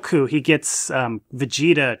 so Goku, he gets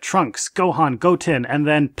Vegeta, Trunks, Gohan, Goten, and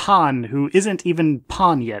then Pan, who isn't even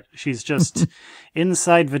Pan yet. She's just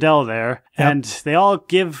inside Videl there. Yep. And they all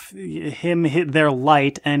give him their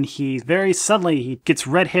light, and he gets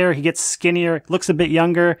red hair, he gets skinnier, looks a bit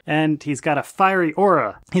younger, and he's got a fiery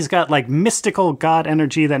aura. He's got like mystical god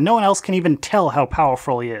energy that no one else can even tell how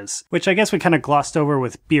powerful he is, which I guess we kind of glossed over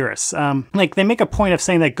with Beerus. Like they make a point of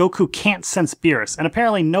saying that Goku can't sense Beerus, and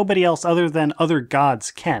apparently nobody else other than other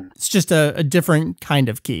gods can. It's just a different kind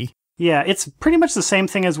of key. Yeah, it's pretty much the same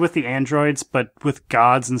thing as with the androids, but with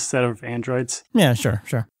gods instead of androids. Yeah, sure.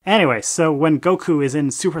 Anyway, so when Goku is in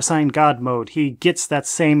Super Saiyan God mode, he gets that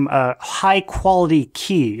same high-quality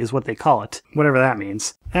key, is what they call it, whatever that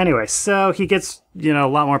means. Anyway, so he gets, a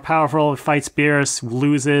lot more powerful, fights Beerus,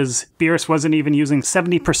 loses. Beerus wasn't even using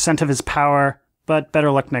 70% of his power. But better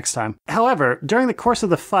luck next time. However, during the course of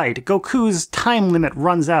the fight, Goku's time limit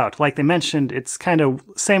runs out. Like they mentioned, it's kind of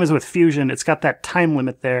same as with Fusion. It's got that time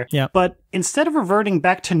limit there. Yeah. But instead of reverting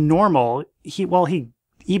back to normal, he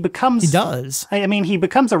becomes... He does. I mean, he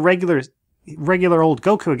becomes a regular old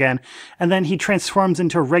Goku again, and then he transforms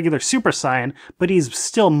into a regular Super Saiyan, but he's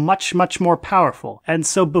still much, much more powerful. And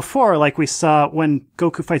so before, like we saw when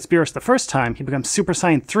Goku fights Beerus the first time, he becomes Super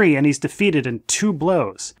Saiyan 3 and he's defeated in 2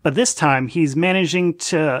 blows. But this time, he's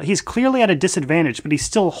clearly at a disadvantage, but he's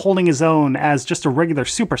still holding his own as just a regular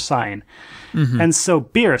Super Saiyan. Mm-hmm. And so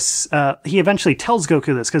Beerus, he eventually tells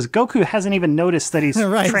Goku this, because Goku hasn't even noticed that he's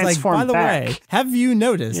transformed by the back. way, have you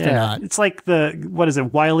noticed or not? It's like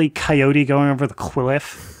Wile E. Coyote going over the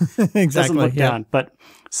cliff. Exactly. Doesn't look down. But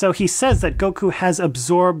so he says that Goku has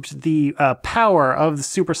absorbed the power of the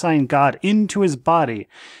Super Saiyan God into his body.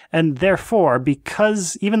 And therefore,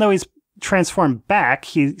 because even though he's transformed back,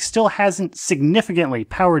 he still hasn't significantly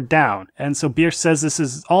powered down. And so Beerus says this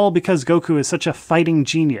is all because Goku is such a fighting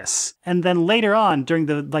genius. And then later on, during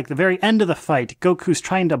the very end of the fight, Goku's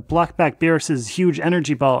trying to block back Beerus's huge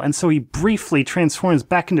energy ball, and so he briefly transforms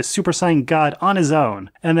back into Super Saiyan God on his own,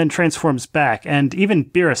 and then transforms back. And even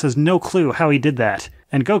Beerus has no clue how he did that.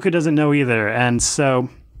 And Goku doesn't know either, and so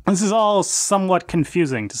this is all somewhat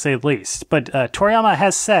confusing, to say the least. But Toriyama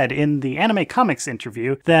has said in the Anime Comics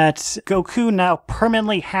interview that Goku now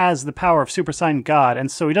permanently has the power of Super Saiyan God,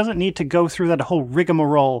 and so he doesn't need to go through that whole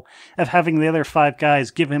rigmarole of having the other 5 guys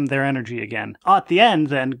give him their energy again. At the end,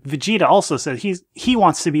 then, Vegeta also says he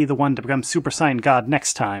wants to be the one to become Super Saiyan God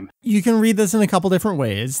next time. You can read this in a couple different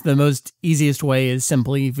ways. The most easiest way is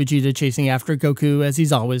simply Vegeta chasing after Goku, as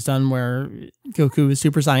he's always done, where Goku is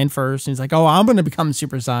Super Saiyan first, and he's like, oh, I'm going to become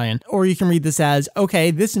Super Saiyan. Or you can read this as, okay,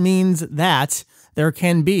 this means that there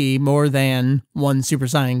can be more than one Super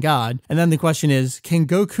Saiyan God. And then the question is, can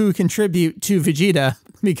Goku contribute to Vegeta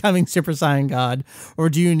becoming Super Saiyan God? Or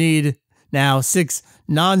do you need now 6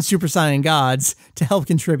 non-Super Saiyan gods to help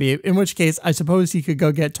contribute? In which case, I suppose he could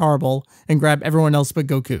go get Tarble and grab everyone else but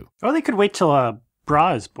Goku. Or they could wait till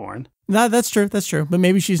Bra is born. No, that's true. That's true. But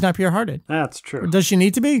maybe she's not pure-hearted. That's true. Or does she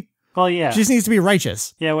need to be? Well, yeah. She just needs to be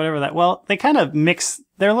righteous. Yeah, whatever that. Well, they kind of mix.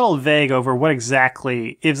 They're a little vague over what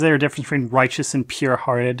exactly is there a difference between righteous and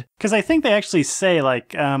pure-hearted. Because I think they actually say,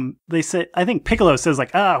 I think Piccolo says,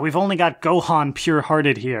 we've only got Gohan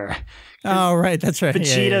pure-hearted here. Oh, right. That's right.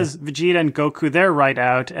 Vegeta and Goku, they're right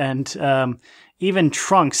out. And even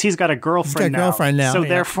Trunks, he's got a girlfriend now. So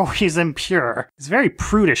therefore he's impure. He's very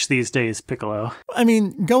prudish these days, Piccolo. I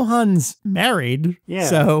mean, Gohan's married. Yeah.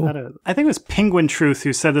 So I think it was Penguin Truth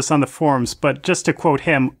who said this on the forums, but just to quote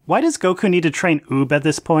him, why does Goku need to train Oob at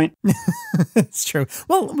this point? It's true.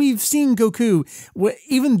 Well, we've seen Goku,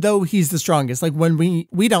 even though he's the strongest, like when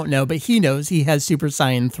we don't know, but he knows he has Super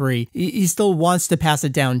Saiyan 3. He still wants to pass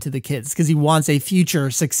it down to the kids because he wants a future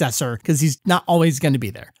successor because he's not always going to be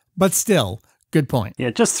there. But still, good point.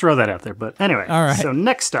 Yeah, just throw that out there. But anyway, all right. So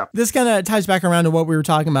next up. This kind of ties back around to what we were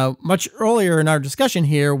talking about much earlier in our discussion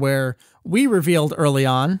here, where we revealed early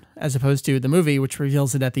on, as opposed to the movie, which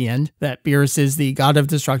reveals it at the end, that Beerus is the god of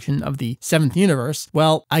destruction of the 7th universe.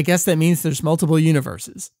 Well, I guess that means there's multiple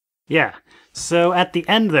universes. Yeah. So at the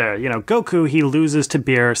end there, Goku, he loses to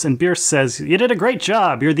Beerus, and Beerus says, you did a great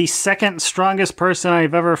job. You're the 2nd strongest person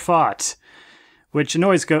I've ever fought. Which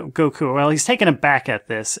annoys Goku. Well, he's taken aback at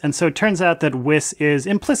this, and so it turns out that Whis is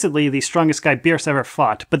implicitly the strongest guy Beerus ever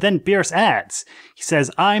fought. But then Beerus adds, he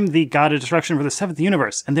says, I'm the god of destruction for the 7th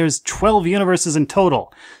universe, and there's 12 universes in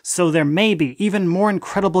total, so there may be even more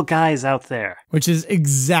incredible guys out there. Which is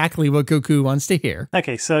exactly what Goku wants to hear.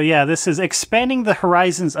 Okay, so yeah, this is expanding the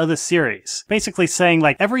horizons of the series. Basically saying,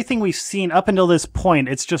 everything we've seen up until this point,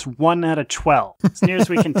 it's just 1 out of 12, as near as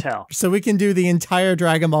we can tell. So we can do the entire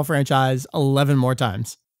Dragon Ball franchise 11 more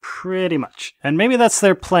times. Pretty much. And maybe that's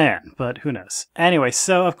their plan, but who knows. Anyway,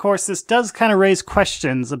 so of course this does kind of raise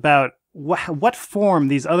questions about what form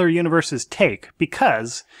these other universes take,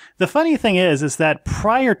 because the funny thing is that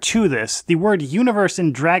prior to this, the word universe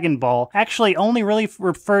in Dragon Ball actually only really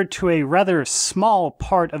referred to a rather small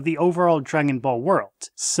part of the overall Dragon Ball world.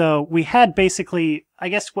 So we had basically, I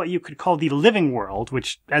guess what you could call the living world,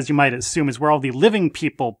 which, as you might assume, is where all the living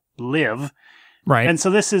people live. Right. And so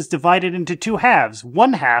this is divided into 2 halves,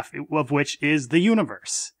 one half of which is the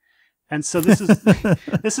universe. And so this is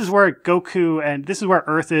this is where Goku, and this is where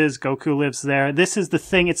Earth is, Goku lives there. This is the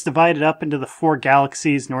thing, it's divided up into the 4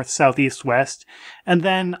 galaxies, north, south, east, west. And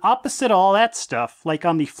then opposite all that stuff, like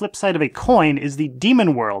on the flip side of a coin, is the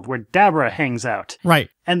demon world, where Dabra hangs out. Right.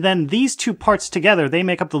 And then these 2 parts together, they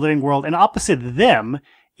make up the living world, and opposite them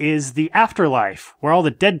is the afterlife, where all the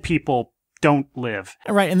dead people don't live.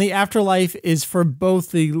 Right, and the afterlife is for both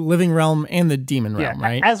the living realm and the demon realm,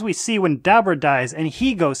 right? As we see when Dabra dies and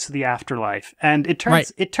he goes to the afterlife. And it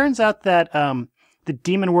turns out that the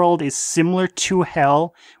demon world is similar to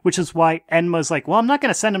hell, which is why Enma's like, well, I'm not going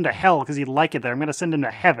to send him to hell because he'd like it there. I'm going to send him to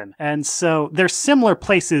heaven. And so they're similar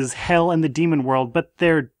places, hell and the demon world, but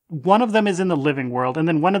one of them is in the living world, and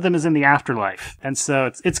then one of them is in the afterlife. And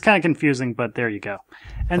so it's kind of confusing, but there you go.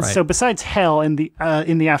 And so besides hell in the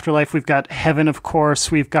afterlife, we've got heaven, of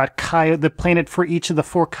course. We've got Kaio, the planet for each of the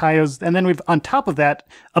 4 Kaios. And then on top of that,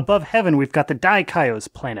 above heaven, we've got the Dai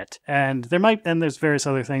Kaios planet. And there's various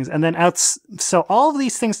other things. And then so all of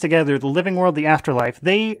these things together, the living world, the afterlife,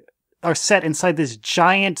 they are set inside this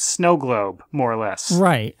giant snow globe, more or less.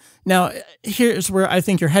 Right. Now, here's where I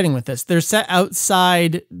think you're heading with this. They're set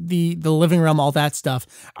outside the living realm, all that stuff.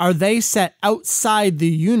 Are they set outside the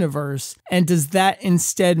universe? And does that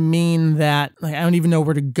instead mean that, like, I don't even know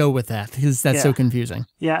where to go with that because that's so confusing.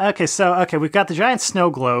 Yeah, okay, so, we've got the giant snow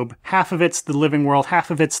globe. Half of it's the living world,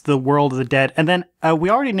 half of it's the world of the dead. And then we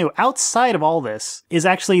already knew outside of all this is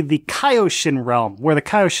actually the Kaioshin realm, where the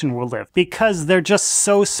Kaioshin will live, because they're just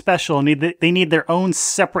so special and they need their own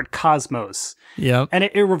separate cosmos. Yep. And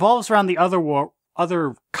it revolves around the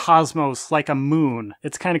other cosmos like a moon.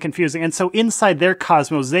 It's kind of confusing. And so inside their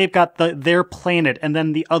cosmos, they've got their planet and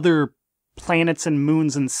then the other planets and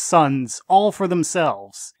moons and suns all for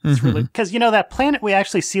themselves. It's really, because that planet we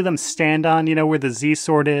actually see them stand on, where the Z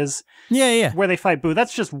sword is. Yeah. Where they fight Boo.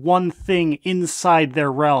 That's just one thing inside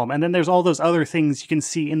their realm. And then there's all those other things you can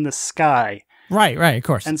see in the sky. Right, of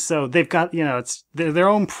course. And so they've got, it's their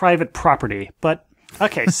own private property. But,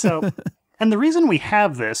 okay, so... And the reason we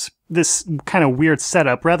have this kind of weird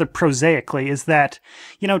setup, rather prosaically, is that,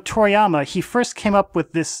 Toriyama, he first came up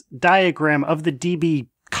with this diagram of the DB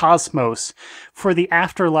cosmos for the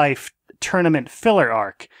Afterlife tournament filler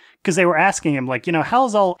arc. Because they were asking him, like,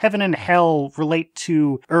 how's all heaven and hell relate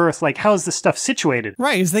to Earth? Like, how's this stuff situated?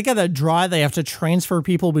 Right, because they got to draw, they have to transfer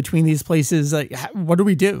people between these places. Like, what do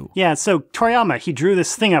we do? Yeah, so Toriyama, he drew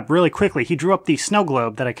this thing up really quickly. He drew up the snow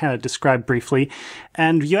globe that I kind of described briefly.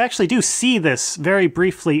 And you actually do see this very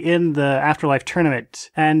briefly in the Afterlife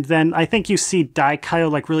tournament. And then I think you see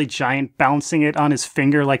Daikaio, like, really giant, bouncing it on his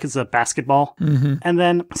finger like it's a basketball. And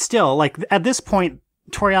then still, like, at this point,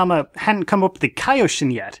 Toriyama hadn't come up with the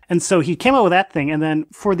Kaioshin yet. And so he came up with that thing. And then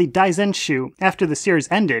for the Daizenshuu, after the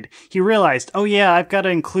series ended, he realized, oh yeah, I've got to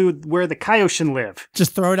include where the Kaioshin live.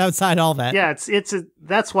 Just throw it outside all that. Yeah,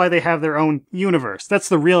 that's why they have their own universe. That's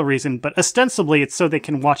the real reason. But ostensibly, it's so they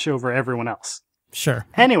can watch over everyone else. Sure.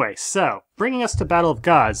 Anyway, so bringing us to Battle of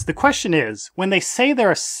Gods, the question is, when they say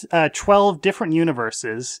there are 12 different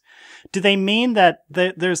universes, do they mean that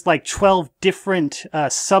there's like 12 different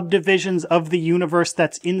subdivisions of the universe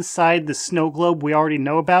that's inside the snow globe we already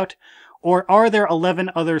know about? Or are there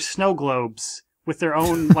 11 other snow globes with their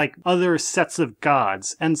own like other sets of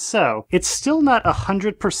gods? And so it's still not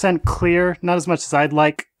 100% clear, not as much as I'd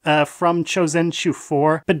like, from Chosenshuu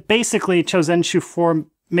 4, but basically Chosenshuu 4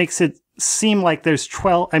 makes it seem like there's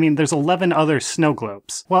 11 other snow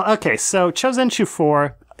globes. Well, okay, so Chosenshuu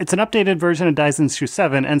 4, it's an updated version of Daizenshuu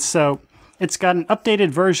 7, and so it's got an updated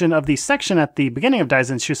version of the section at the beginning of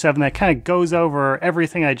Daizenshuu 7 that kind of goes over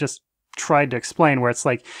everything I just tried to explain, where it's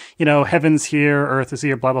like, heaven's here, earth is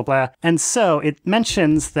here, blah, blah, blah. And so it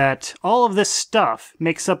mentions that all of this stuff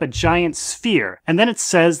makes up a giant sphere. And then it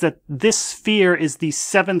says that this sphere is the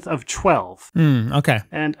 7th of 12. Okay.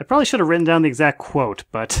 And I probably should have written down the exact quote,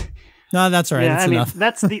 but... No, that's all right. Yeah, enough.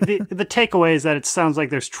 That's the takeaway is that it sounds like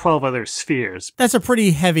there's 12 other spheres. That's a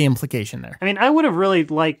pretty heavy implication there. I mean, I would have really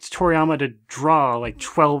liked Toriyama to draw like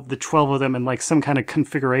the 12 of them in like some kind of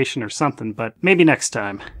configuration or something, but maybe next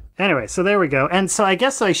time. Anyway, so there we go. And so I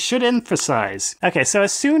guess I should emphasize. Okay, so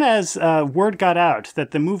as soon as word got out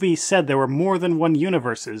that the movie said there were more than one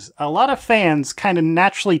universes, a lot of fans kind of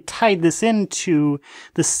naturally tied this into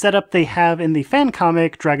the setup they have in the fan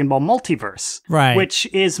comic Dragon Ball Multiverse. Right. Which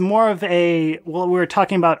is more of we were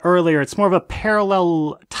talking about earlier, it's more of a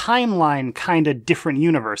parallel timeline kind of different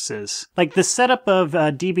universes. Like the setup of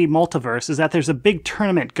DB Multiverse is that there's a big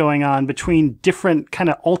tournament going on between different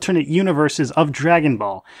kind of alternate universes of Dragon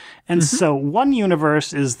Ball. And so one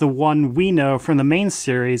universe is the one we know from the main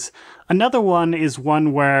series. Another one is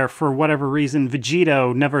one where, for whatever reason,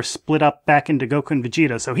 Vegito never split up back into Goku and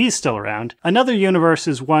Vegeta, so he's still around. Another universe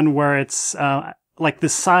is one where it's like the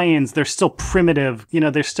Saiyans, they're still primitive,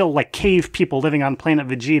 they're still like cave people living on planet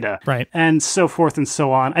Vegeta. Right. And so forth and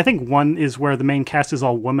so on. I think one is where the main cast is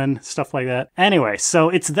all women, stuff like that. Anyway, so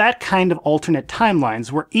it's that kind of alternate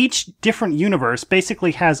timelines where each different universe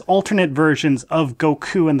basically has alternate versions of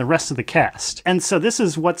Goku and the rest of the cast. And so this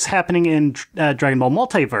is what's happening in Dragon Ball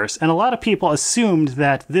Multiverse. And a lot of people assumed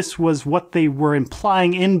that this was what they were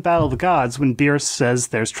implying in Battle of the Gods when Beers says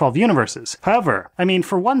there's 12 universes. However, I mean,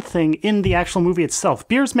 for one thing, in the actual movie itself,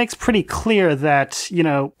 Beers makes pretty clear that,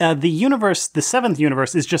 the universe, the 7th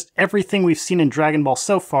universe, is just everything we've seen in Dragon Ball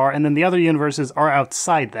so far, and then the other universes are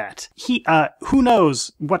outside that. Who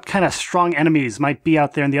knows what kind of strong enemies might be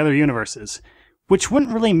out there in the other universes? Which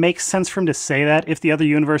wouldn't really make sense for him to say that if the other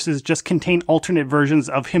universes just contain alternate versions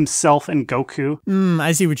of himself and Goku.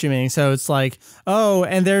 I see what you mean. So it's like, oh,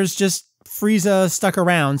 and there's just Frieza stuck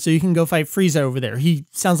around, so you can go fight Frieza over there. He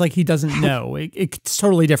sounds like he doesn't know. It's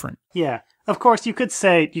totally different. Yeah. Of course, you could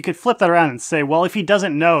flip that around and say, well, if he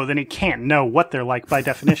doesn't know, then he can't know what they're like by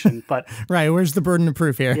definition. But right, where's the burden of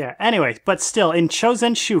proof here? Yeah, anyway, but still, in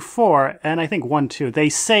Kanzenshuu 4, and I think 1 too, they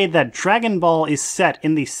say that Dragon Ball is set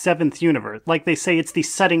in the 7th universe. Like, they say it's the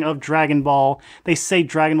setting of Dragon Ball. They say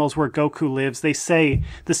Dragon Ball is where Goku lives. They say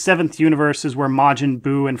the 7th universe is where Majin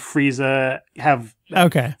Buu and Frieza have...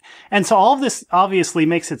 Okay. And so all of this obviously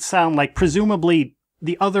makes it sound like, presumably,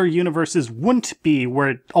 the other universes wouldn't be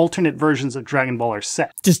where alternate versions of Dragon Ball are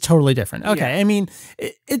set. Just totally different. Okay. Yeah. I mean,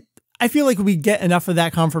 I feel like we get enough of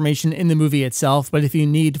that confirmation in the movie itself, but if you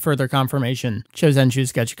need further confirmation,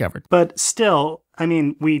 Kanzenshuu's got you covered. But still, I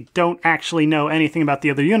mean, we don't actually know anything about the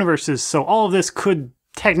other universes, so all of this could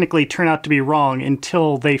technically turn out to be wrong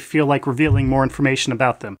until they feel like revealing more information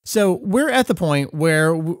about them. So we're at the point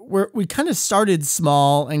where we kind of started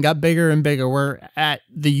small and got bigger and bigger. We're at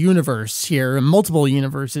the universe here, multiple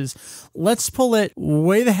universes. Let's pull it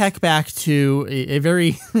way the heck back to a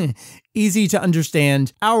very easy to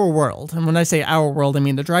understand our world. And when I say our world, I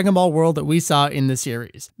mean the Dragon Ball world that we saw in the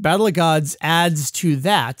series. Battle of Gods adds to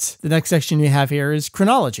that. The next section you have here is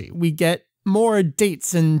chronology. We get more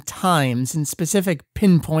dates and times and specific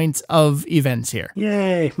pinpoints of events here.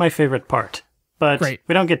 Yay, my favorite part. But Great.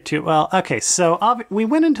 We don't get to, well, okay, so we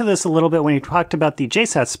went into this a little bit when you talked about the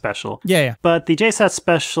JSAT special. Yeah. But the JSAT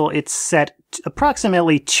special, it's set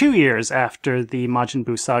approximately 2 years after the Majin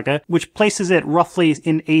Buu saga, which places it roughly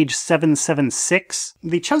in age 776.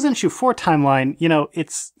 The Kanzenshuu 4 timeline, you know,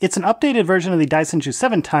 it's an updated version of the Kanzenshuu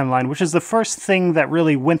 7 timeline, which is the first thing that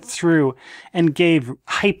really went through and gave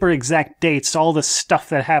hyper-exact dates to all the stuff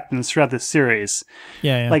that happens throughout the series.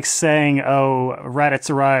 Yeah. Like saying, oh, Raditz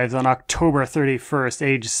arrives on October 31st,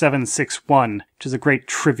 age 761, which is a great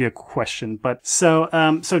trivia question. But so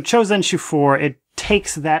Kanzenshuu 4, it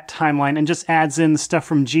takes that timeline and just adds in stuff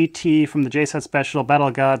from GT, from the JSAT special, Battle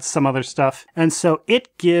of Gods, some other stuff. And so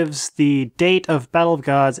it gives the date of Battle of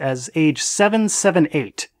Gods as age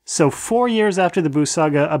 778. So 4 years after the Buu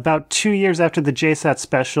saga, about 2 years after the JSAT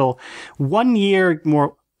special, 1 year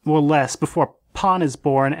more or less before Pan is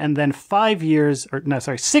born, and then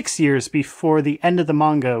 6 years before the end of the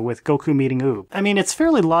manga with Goku meeting Oob. I mean, it's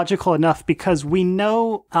fairly logical enough because we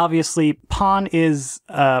know, obviously, Pan is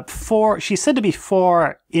 4, she's said to be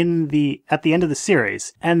 4 at the end of the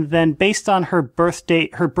series. And then based on her birth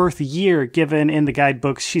date, her birth year given in the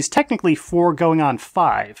guidebooks, she's technically 4 going on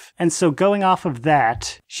 5. And so going off of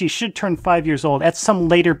that, she should turn 5 years old at some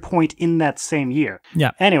later point in that same year.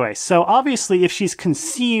 Yeah. Anyway, so obviously if she's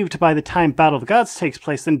conceived by the time Battle of the Gods takes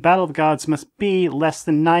place, then Battle of the Gods must be less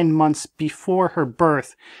than 9 months before her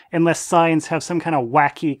birth, unless Saiyans have some kind of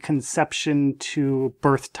wacky conception to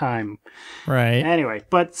birth time. Right. Anyway,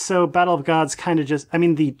 but so Battle of Gods kind of just, I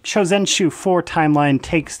mean, the Kanzenshuu 4 timeline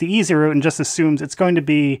takes the easy route and just assumes it's going to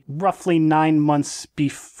be roughly 9 months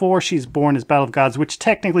before she's born as Battle of Gods, which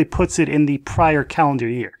technically puts it in the prior calendar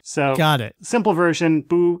year. So, got it. Simple version,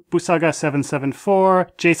 Buu Saga 774,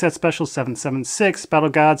 JSAT Special 776, Battle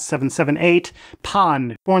of Gods 778,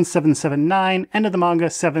 Pan, born 779, end of the manga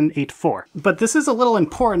 784. But this is a little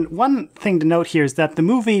important. One thing to note here is that the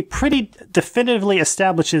movie pretty definitively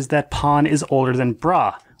establishes that Pan is older than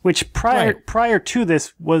Bra, which prior to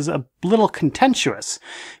this was a little contentious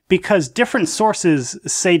because different sources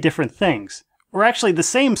say different things. Or actually, the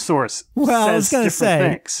same source says different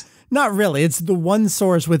things. Not really. It's the one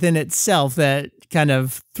source within itself that kind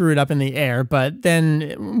of threw it up in the air. But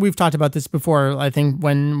then we've talked about this before, I think,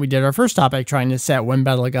 when we did our first topic, trying to set when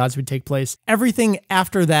Battle of Gods would take place. Everything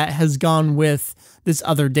after that has gone with this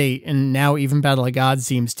other date, and now even Battle of Gods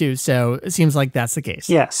seems to. So it seems like that's the case.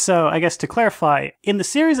 Yeah, so I guess to clarify, in the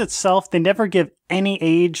series itself, they never give any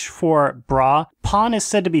age for Bra. Pan is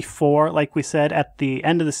said to be 4, like we said, at the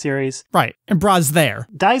end of the series. Right, and Bra's there.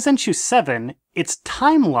 Kanzenshuu 7, its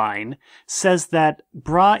timeline says that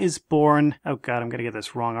Bra is born... Oh god, I'm gonna get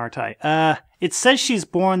this wrong, aren't I? It says she's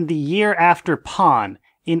born the year after Pan,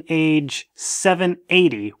 in age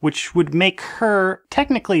 780, which would make her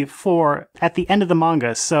technically 4 at the end of the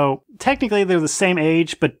manga. So technically they're the same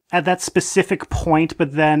age, but at that specific point,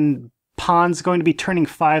 but then Pan's going to be turning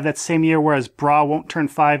 5 that same year, whereas Bra won't turn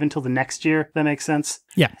 5 until the next year. That makes sense?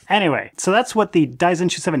 Yeah. Anyway, so that's what the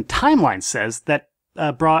Kanzenshuu 7 timeline says, that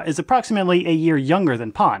Bra is approximately a year younger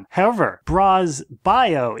than Pan. However, Bra's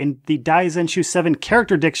bio in the Kanzenshuu 7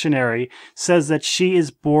 character dictionary says that she is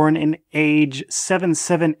born in age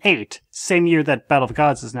 778, same year that Battle of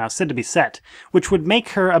Gods is now said to be set, which would make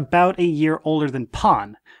her about a year older than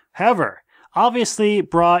Pan. However, obviously,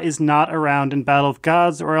 Bra is not around in Battle of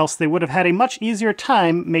Gods, or else they would have had a much easier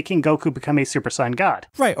time making Goku become a Super Saiyan God.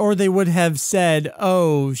 Right, or they would have said,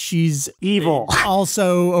 oh, she's evil.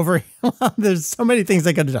 Also There's so many things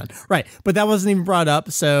I could have done. Right. But that wasn't even brought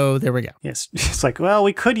up. So there we go. Yes. It's like, well,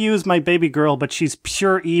 we could use my baby girl, but she's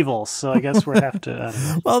pure evil. So I guess we'll have to. I don't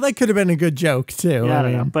know. Well, that could have been a good joke, too. Yeah, I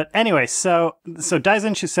don't know. But anyway, so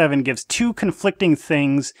Daizenshu 7 gives two conflicting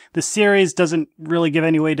things. The series doesn't really give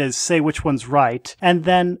any way to say which one's right. And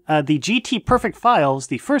then the GT Perfect Files,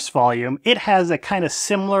 the first volume, it has a kind of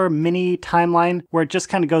similar mini timeline where it just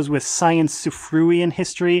kind of goes with Science Sufruian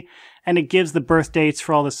history. And it gives the birth dates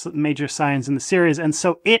for all the major Saiyans in the series. And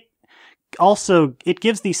so it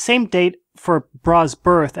gives the same date for Bra's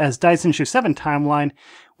birth as Daizenshu 7 timeline,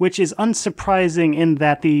 which is unsurprising in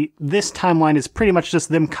that this timeline is pretty much just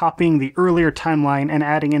them copying the earlier timeline and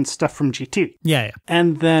adding in stuff from GT. Yeah.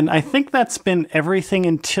 And then I think that's been everything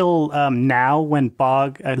until now when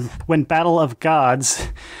Battle of Gods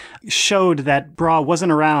showed that Bra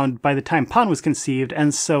wasn't around by the time Pan was conceived,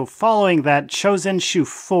 and so following that, Kanzenshuu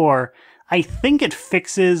 4, I think it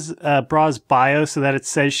fixes Bra's bio so that it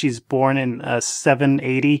says she's born in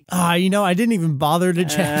 780. I didn't even bother to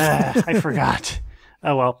check. I forgot.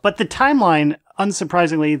 Oh well. But the timeline,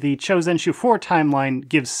 unsurprisingly, the Kanzenshuu 4 timeline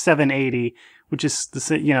gives 780, which is the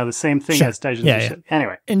same thing as Daijinshi. Yeah.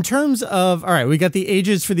 Anyway. In terms of, all right, we got the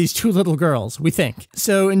ages for these two little girls, we think.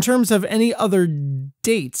 So in terms of any other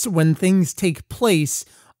dates when things take place,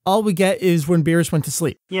 all we get is when Beerus went to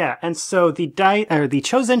sleep. Yeah, and so the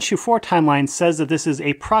Kanzenshuu 4 timeline says that this is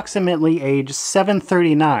approximately age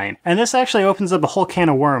 739. And this actually opens up a whole can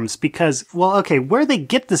of worms because, well, okay, where they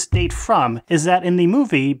get this date from is that in the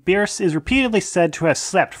movie, Beerus is repeatedly said to have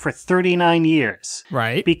slept for 39 years.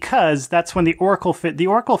 Right. Because that's when the Oracle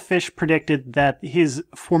Fish predicted that his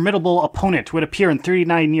formidable opponent would appear in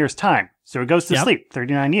 39 years' time. So he goes to sleep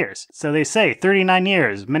 39 years. So they say 39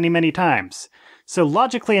 years, many, many times. So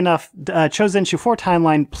logically enough, Kanzenshuu 4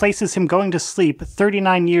 timeline places him going to sleep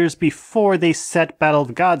 39 years before they set Battle of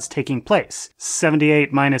the Gods taking place.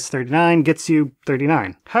 78 minus 39 gets you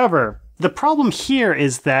 39. However, the problem here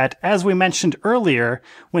is that, as we mentioned earlier,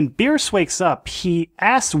 when Beerus wakes up, he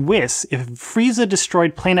asks Whis if Frieza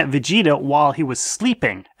destroyed planet Vegeta while he was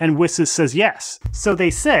sleeping, and Whis says yes. So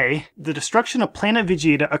they say the destruction of planet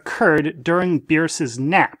Vegeta occurred during Beerus'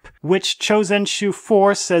 nap, which Kanzenshuu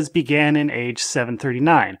 4 says began in age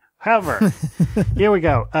 739. However, here we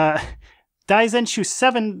go. Daizenshu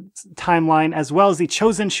 7 timeline, as well as the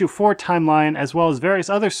Kanzenshuu 4 timeline, as well as various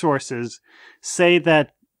other sources, say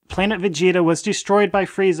that planet Vegeta was destroyed by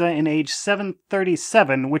Frieza in age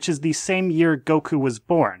 737, which is the same year Goku was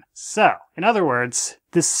born. So, in other words,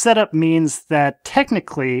 this setup means that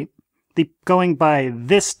technically, going by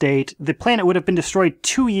this date, the planet would have been destroyed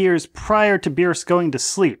 2 years prior to Beerus going to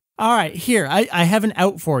sleep. All right, here, I have an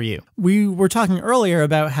out for you. We were talking earlier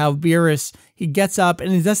about how Beerus, he gets up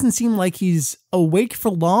and it doesn't seem like he's awake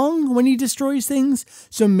for long when he destroys things.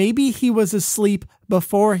 So maybe he was asleep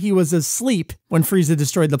before he was asleep when Frieza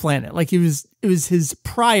destroyed the planet. Like it was his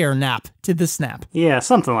prior nap to this nap. Yeah,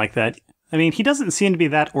 something like that. I mean, he doesn't seem to be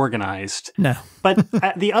that organized. No. But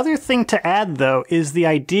the other thing to add, though, is the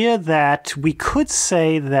idea that we could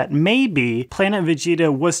say that maybe Planet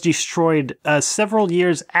Vegeta was destroyed several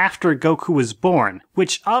years after Goku was born,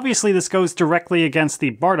 which obviously this goes directly against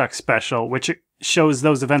the Bardock special, which shows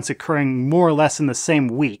those events occurring more or less in the same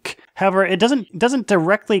week. However, it doesn't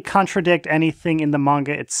directly contradict anything in the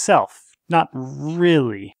manga itself. Not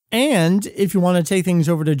really. And if you want to take things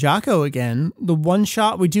over to Jocko again, the one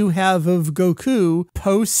shot we do have of Goku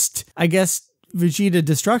post, I guess, Vegeta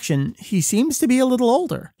destruction, he seems to be a little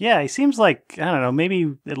older. Yeah, he seems like, I don't know,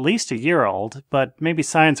 maybe at least a year old, but maybe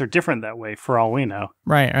Saiyans are different that way for all we know.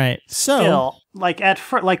 Right. So, still, like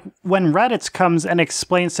when Raditz comes and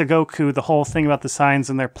explains to Goku the whole thing about the Saiyans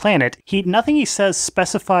and their planet, nothing he says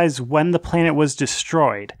specifies when the planet was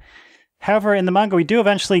destroyed. However, in the manga, we do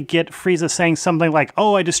eventually get Frieza saying something like,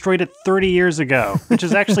 "Oh, I destroyed it 30 years ago," which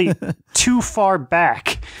is actually too far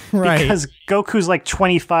back. Right. Because Goku's like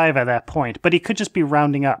 25 at that point, but he could just be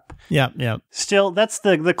rounding up. Yeah. Still, that's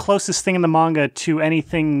the closest thing in the manga to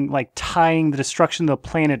anything like tying the destruction of the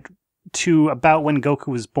planet to about when Goku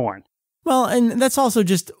was born. Well, and that's also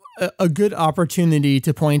just a good opportunity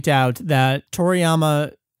to point out that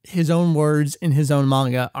Toriyama, his own words in his own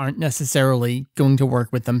manga aren't necessarily going to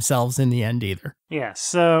work with themselves in the end either. Yeah,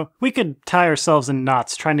 so we could tie ourselves in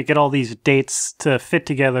knots trying to get all these dates to fit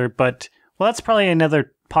together, but, well, that's probably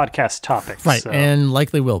another podcast topics. Right, so. and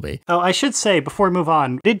likely will be. Oh, I should say, before we move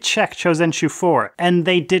on, did check Kanzenshuu 4, and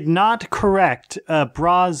they did not correct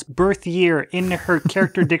Bra's birth year in her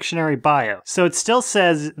character dictionary bio. So it still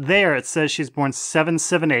says there, it says she's born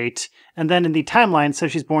 778, and then in the timeline it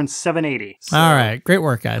says she's born 780. So, all right, great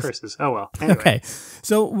work, guys. Curses. Oh, well. Anyway. Okay,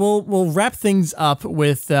 so we'll wrap things up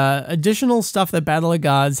with additional stuff that Battle of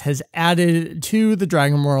Gods has added to the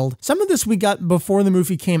Dragon World. Some of this we got before the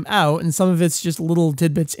movie came out, and some of it's just little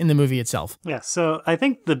tidbits in the movie itself. Yeah, so I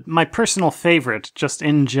think my personal favorite, just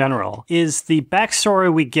in general, is the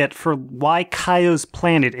backstory we get for why Kaio's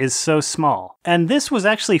planet is so small. And this was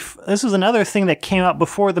another thing that came out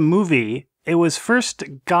before the movie. It was first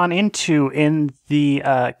gone into in the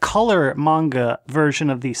color manga version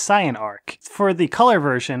of the Saiyan arc. For the color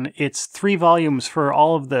version, it's 3 volumes for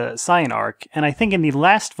all of the Saiyan arc, and I think in the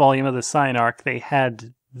last volume of the Saiyan arc, they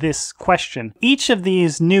had this question. Each of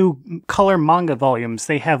these new color manga volumes,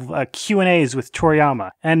 they have Q&As with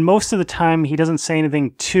Toriyama, and most of the time he doesn't say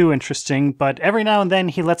anything too interesting, but every now and then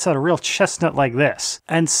he lets out a real chestnut like this.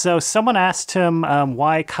 And so someone asked him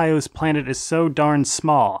why Kaio's planet is so darn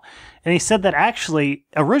small. And he said that actually,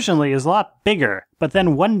 originally, it was a lot bigger. But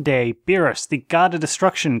then one day, Beerus, the god of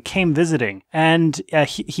destruction, came visiting. And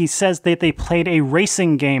he says that they played a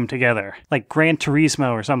racing game together, like Gran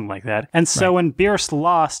Turismo or something like that. And so when Beerus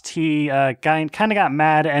lost, he kind of got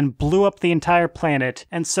mad and blew up the entire planet.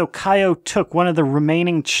 And so Kaio took one of the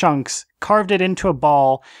remaining chunks, carved it into a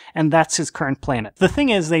ball, and that's his current planet. The thing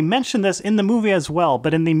is, they mention this in the movie as well,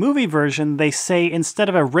 but in the movie version, they say instead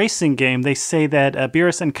of a racing game, they say that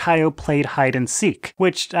Beerus and Kaio played hide and seek,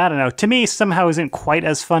 which, I don't know, to me somehow isn't quite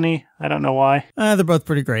as funny. I don't know why. They're both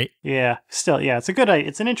pretty great. Yeah, still, yeah,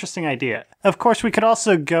 it's an interesting idea. Of course, we could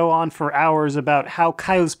also go on for hours about how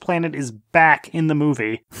Kaio's planet is back in the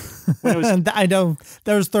movie. I know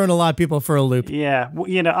that was throwing a lot of people for a loop. Yeah,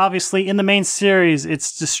 obviously in the main series,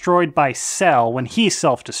 it's destroyed by Cell when he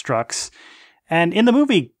self-destructs. And in the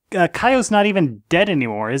movie, Kaio's not even dead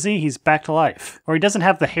anymore, is he? He's back to life. Or he doesn't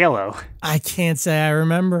have the halo. I can't say I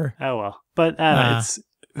remember. Oh, well. But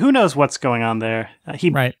who knows what's going on there. He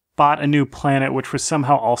bought a new planet, which was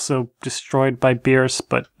somehow also destroyed by Beerus,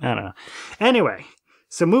 but I don't know. Anyway,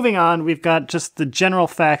 so moving on, we've got just the general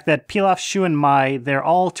fact that Pilaf, Shu, and Mai, they're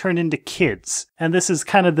all turned into kids. And this is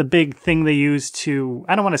kind of the big thing they use to,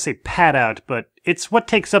 I don't want to say pad out, but it's what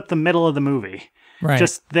takes up the middle of the movie. Right.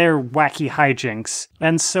 Just their wacky hijinks.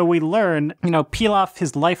 And so we learn, Pilaf,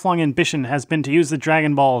 his lifelong ambition has been to use the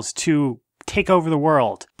Dragon Balls to take over the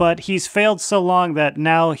world. But he's failed so long that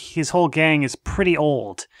now his whole gang is pretty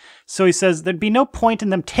old. So he says there'd be no point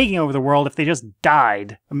in them taking over the world if they just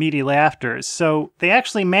died immediately after. So they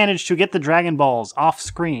actually managed to get the Dragon Balls off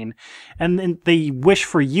screen, and then they wish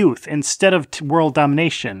for youth instead of world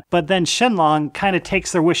domination. But then Shenlong kind of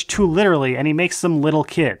takes their wish too literally, and he makes them little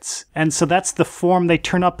kids. And so that's the form they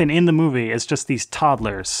turn up in the movie, is just these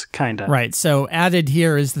toddlers, kind of. Right, so added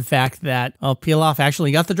here is the fact that Pilaf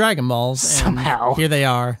actually got the Dragon Balls. Somehow. Here they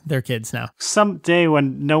are. They're kids now. Someday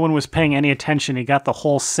when no one was paying any attention, he got the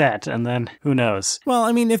whole set. And then, who knows? Well,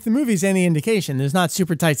 I mean, if the movie's any indication, there's not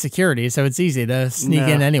super tight security, so it's easy to sneak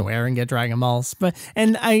in anywhere and get Dragon Balls.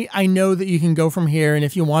 And I know that you can go from here, and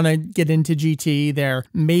if you want to get into GT, there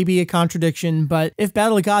may be a contradiction, but if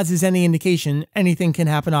Battle of Gods is any indication, anything can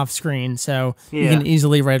happen off screen, so you can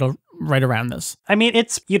easily right around this. I mean,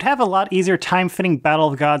 you'd have a lot easier time fitting Battle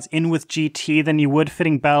of Gods in with GT than you would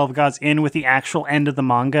fitting Battle of Gods in with the actual end of the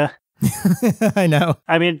manga. I know.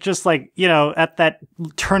 I mean, just like, at that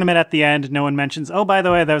tournament at the end, no one mentions, oh, by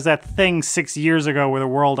the way, there was that thing 6 years ago where the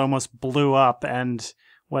world almost blew up and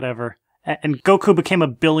whatever. And Goku became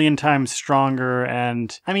 1 billion times stronger,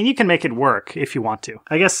 and I mean, you can make it work if you want to.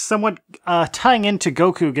 I guess somewhat tying into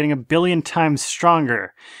Goku getting 1 billion times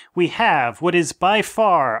stronger, we have what is by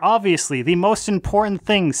far, obviously, the most important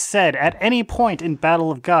thing said at any point in Battle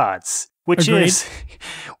of Gods, which is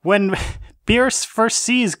when Beerus first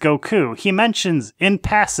sees Goku, he mentions in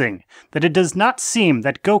passing that it does not seem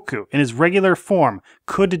that Goku, in his regular form,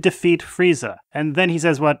 could defeat Frieza. And then he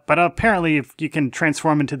says, but apparently if you can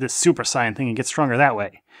transform into this Super Saiyan thing and get stronger that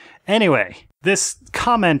way. Anyway, this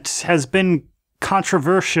comment has been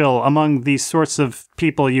controversial among these sorts of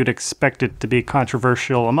people you'd expect it to be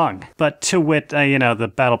controversial among. But to wit,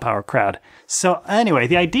 the battle power crowd. So anyway,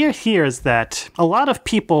 the idea here is that a lot of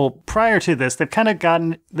people prior to this,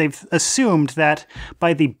 they've assumed that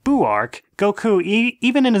by the Buu arc, Goku,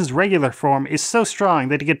 even in his regular form, is so strong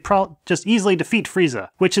that he could just easily defeat Frieza,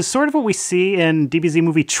 which is sort of what we see in DBZ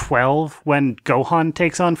movie 12 when Gohan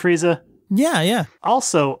takes on Frieza. Yeah.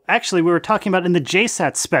 Also, actually, we were talking about in the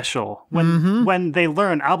JSAT special, when they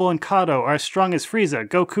learn Abo and Kado are as strong as Frieza,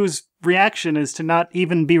 Goku's reaction is to not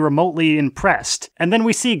even be remotely impressed. And then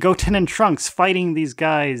we see Goten and Trunks fighting these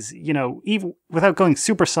guys, even without going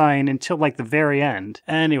Super Saiyan until like the very end.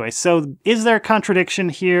 Anyway, so is there a contradiction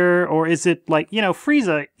here, or is it like,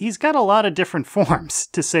 Frieza, he's got a lot of different forms,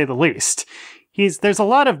 to say the least. There's a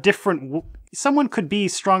lot of different... Someone could be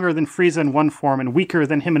stronger than Frieza in one form and weaker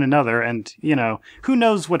than him in another, and, who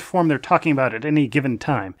knows what form they're talking about at any given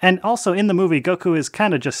time. And also, in the movie, Goku is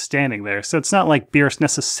kind of just standing there, so it's not like Beerus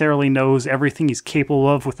necessarily knows everything he's capable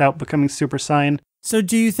of without becoming Super Saiyan. So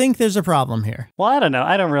do you think there's a problem here? Well, I don't know.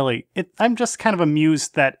 I don't really. I'm just kind of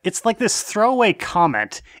amused that it's like this throwaway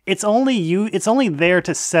comment. It's only there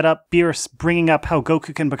to set up Beerus bringing up how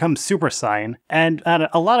Goku can become Super Saiyan, and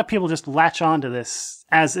a lot of people just latch onto this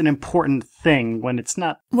as an important thing when it's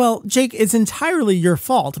not. Well, Jake, it's entirely your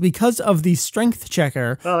fault because of the strength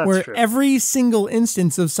checker, where true. Every single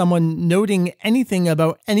instance of someone noting anything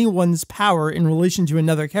about anyone's power in relation to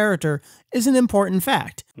another character is an important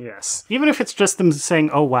fact. Yes. Even if it's just them saying,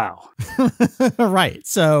 oh, wow. Right,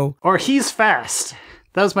 so... Or he's fast.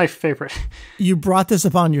 That was my favorite. You brought this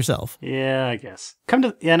upon yourself. Yeah, I guess.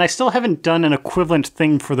 And I still haven't done an equivalent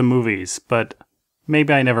thing for the movies, but...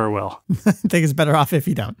 Maybe I never will. I think it's better off if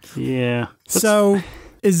you don't. Yeah. So,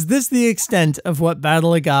 is this the extent of what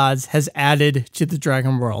Battle of Gods has added to the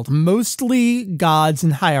Dragon World? Mostly gods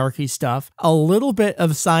and hierarchy stuff, a little bit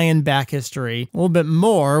of Saiyan back history, a little bit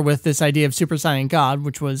more with this idea of Super Saiyan God,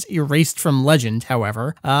 which was erased from legend,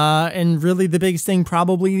 however. And really the biggest thing,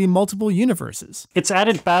 probably the multiple universes. It's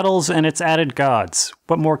added battles and it's added gods.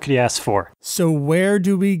 What more could you ask for? So where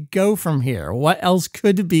do we go from here? What else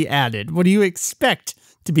could be added? What do you expect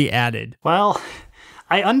to be added? Well,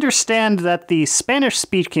 I understand that the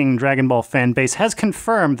Spanish-speaking Dragon Ball fan base has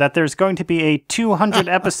confirmed that there's going to be a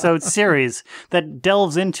 200-episode series that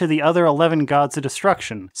delves into the other 11 gods of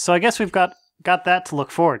destruction. So I guess we've got that to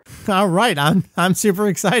look forward. All right, I'm super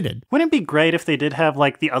excited. Wouldn't it be great if they did have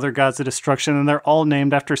like the other gods of destruction and they're all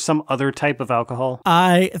named after some other type of alcohol?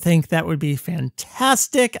 I think that would be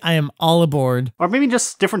fantastic. I am all aboard. Or maybe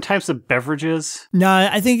just different types of beverages. No,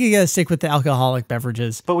 I think you gotta stick with the alcoholic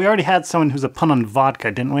beverages. But we already had someone who's a pun on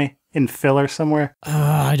vodka, didn't we? In filler somewhere?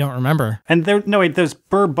 I don't remember. And there's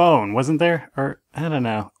Bourbon, wasn't there? Or, I don't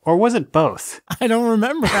know. Or was it both? I don't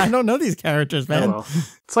remember. I don't know these characters, man. Oh, well.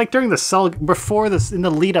 It's like during in the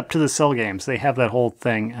lead up to the Cell games, they have that whole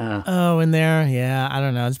thing. Oh, in there? Yeah, I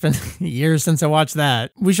don't know. It's been years since I watched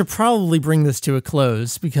that. We should probably bring this to a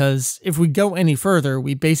close because if we go any further,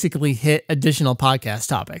 we basically hit additional podcast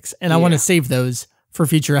topics. And I want to save those for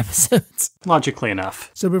future episodes. Logically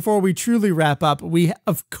enough. So before we truly wrap up, we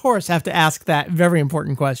of course have to ask that very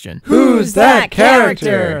important question. Who's that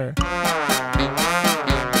character?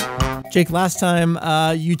 Jake, last time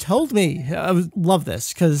you told me, I love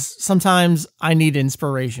this because sometimes I need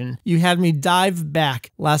inspiration. You had me dive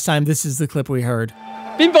back. Last time, this is the clip we heard.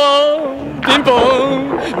 Ping pong! Ping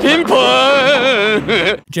pong! Ping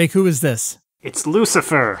pong! Jake, who is this? It's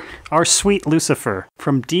Lucifer, our sweet Lucifer,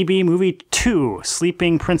 from DB Movie 2,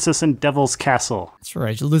 Sleeping Princess and Devil's Castle. That's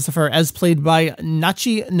right, Lucifer, as played by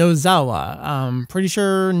Nachi Nozawa. Pretty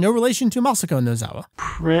sure no relation to Masako Nozawa.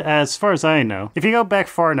 As far as I know. If you go back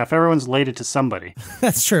far enough, everyone's related to somebody.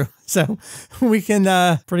 That's true. So we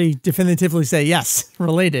can pretty definitively say yes,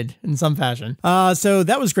 related in some fashion. So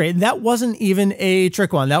that was great. That wasn't even a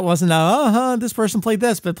trick one. That wasn't this person played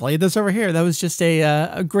this, but played this over here. That was just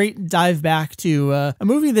a great dive back to a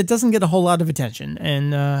movie that doesn't get a whole lot of attention.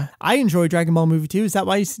 And I enjoy Dragon Ball Movie 2. Is that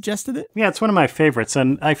why you suggested it? Yeah, it's one of my favorites.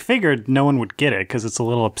 And I figured no one would get it because it's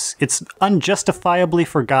it's unjustifiably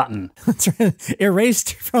forgotten. That's right.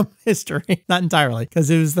 Erased from history. Not entirely, because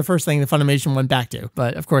it was the first thing the Funimation went back to.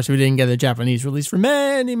 But of course, we didn't get a Japanese release for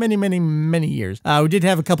many, many, many, many years. We did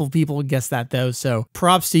have a couple of people guess that though, so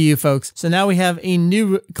props to you folks. So now we have a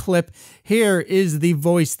new clip. Here is the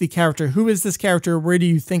voice, the character. Who is this character? Where do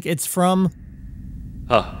you think it's from?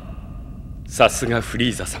 Sasuga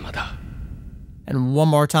Frieza-sama da. And one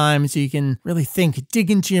more time so you can really think,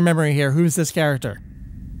 dig into your memory here. Who's this character?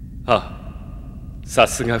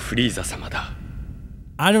 Sasuga Frieza-sama da.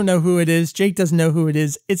 I don't know who it is. Jake doesn't know who it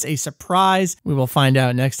is. It's a surprise. We will find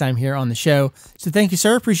out next time here on the show. So thank you,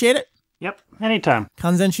 sir. Appreciate it. Yep, anytime.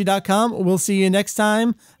 Kanzenshuu.com. We'll see you next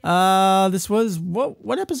time. This was,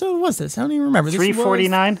 what episode was this? I don't even remember.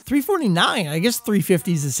 349? 349. I guess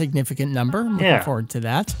 350 is a significant number. I'm looking forward to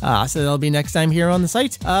that. So that'll be next time here on the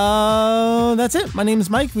site. That's it. My name is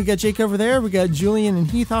Mike. We got Jake over there. We got Julian and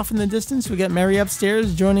Heath off in the distance. We got Mary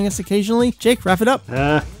upstairs joining us occasionally. Jake, wrap it up.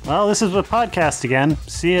 Well, this is a podcast again.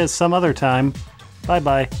 See you some other time.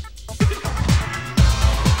 Bye-bye.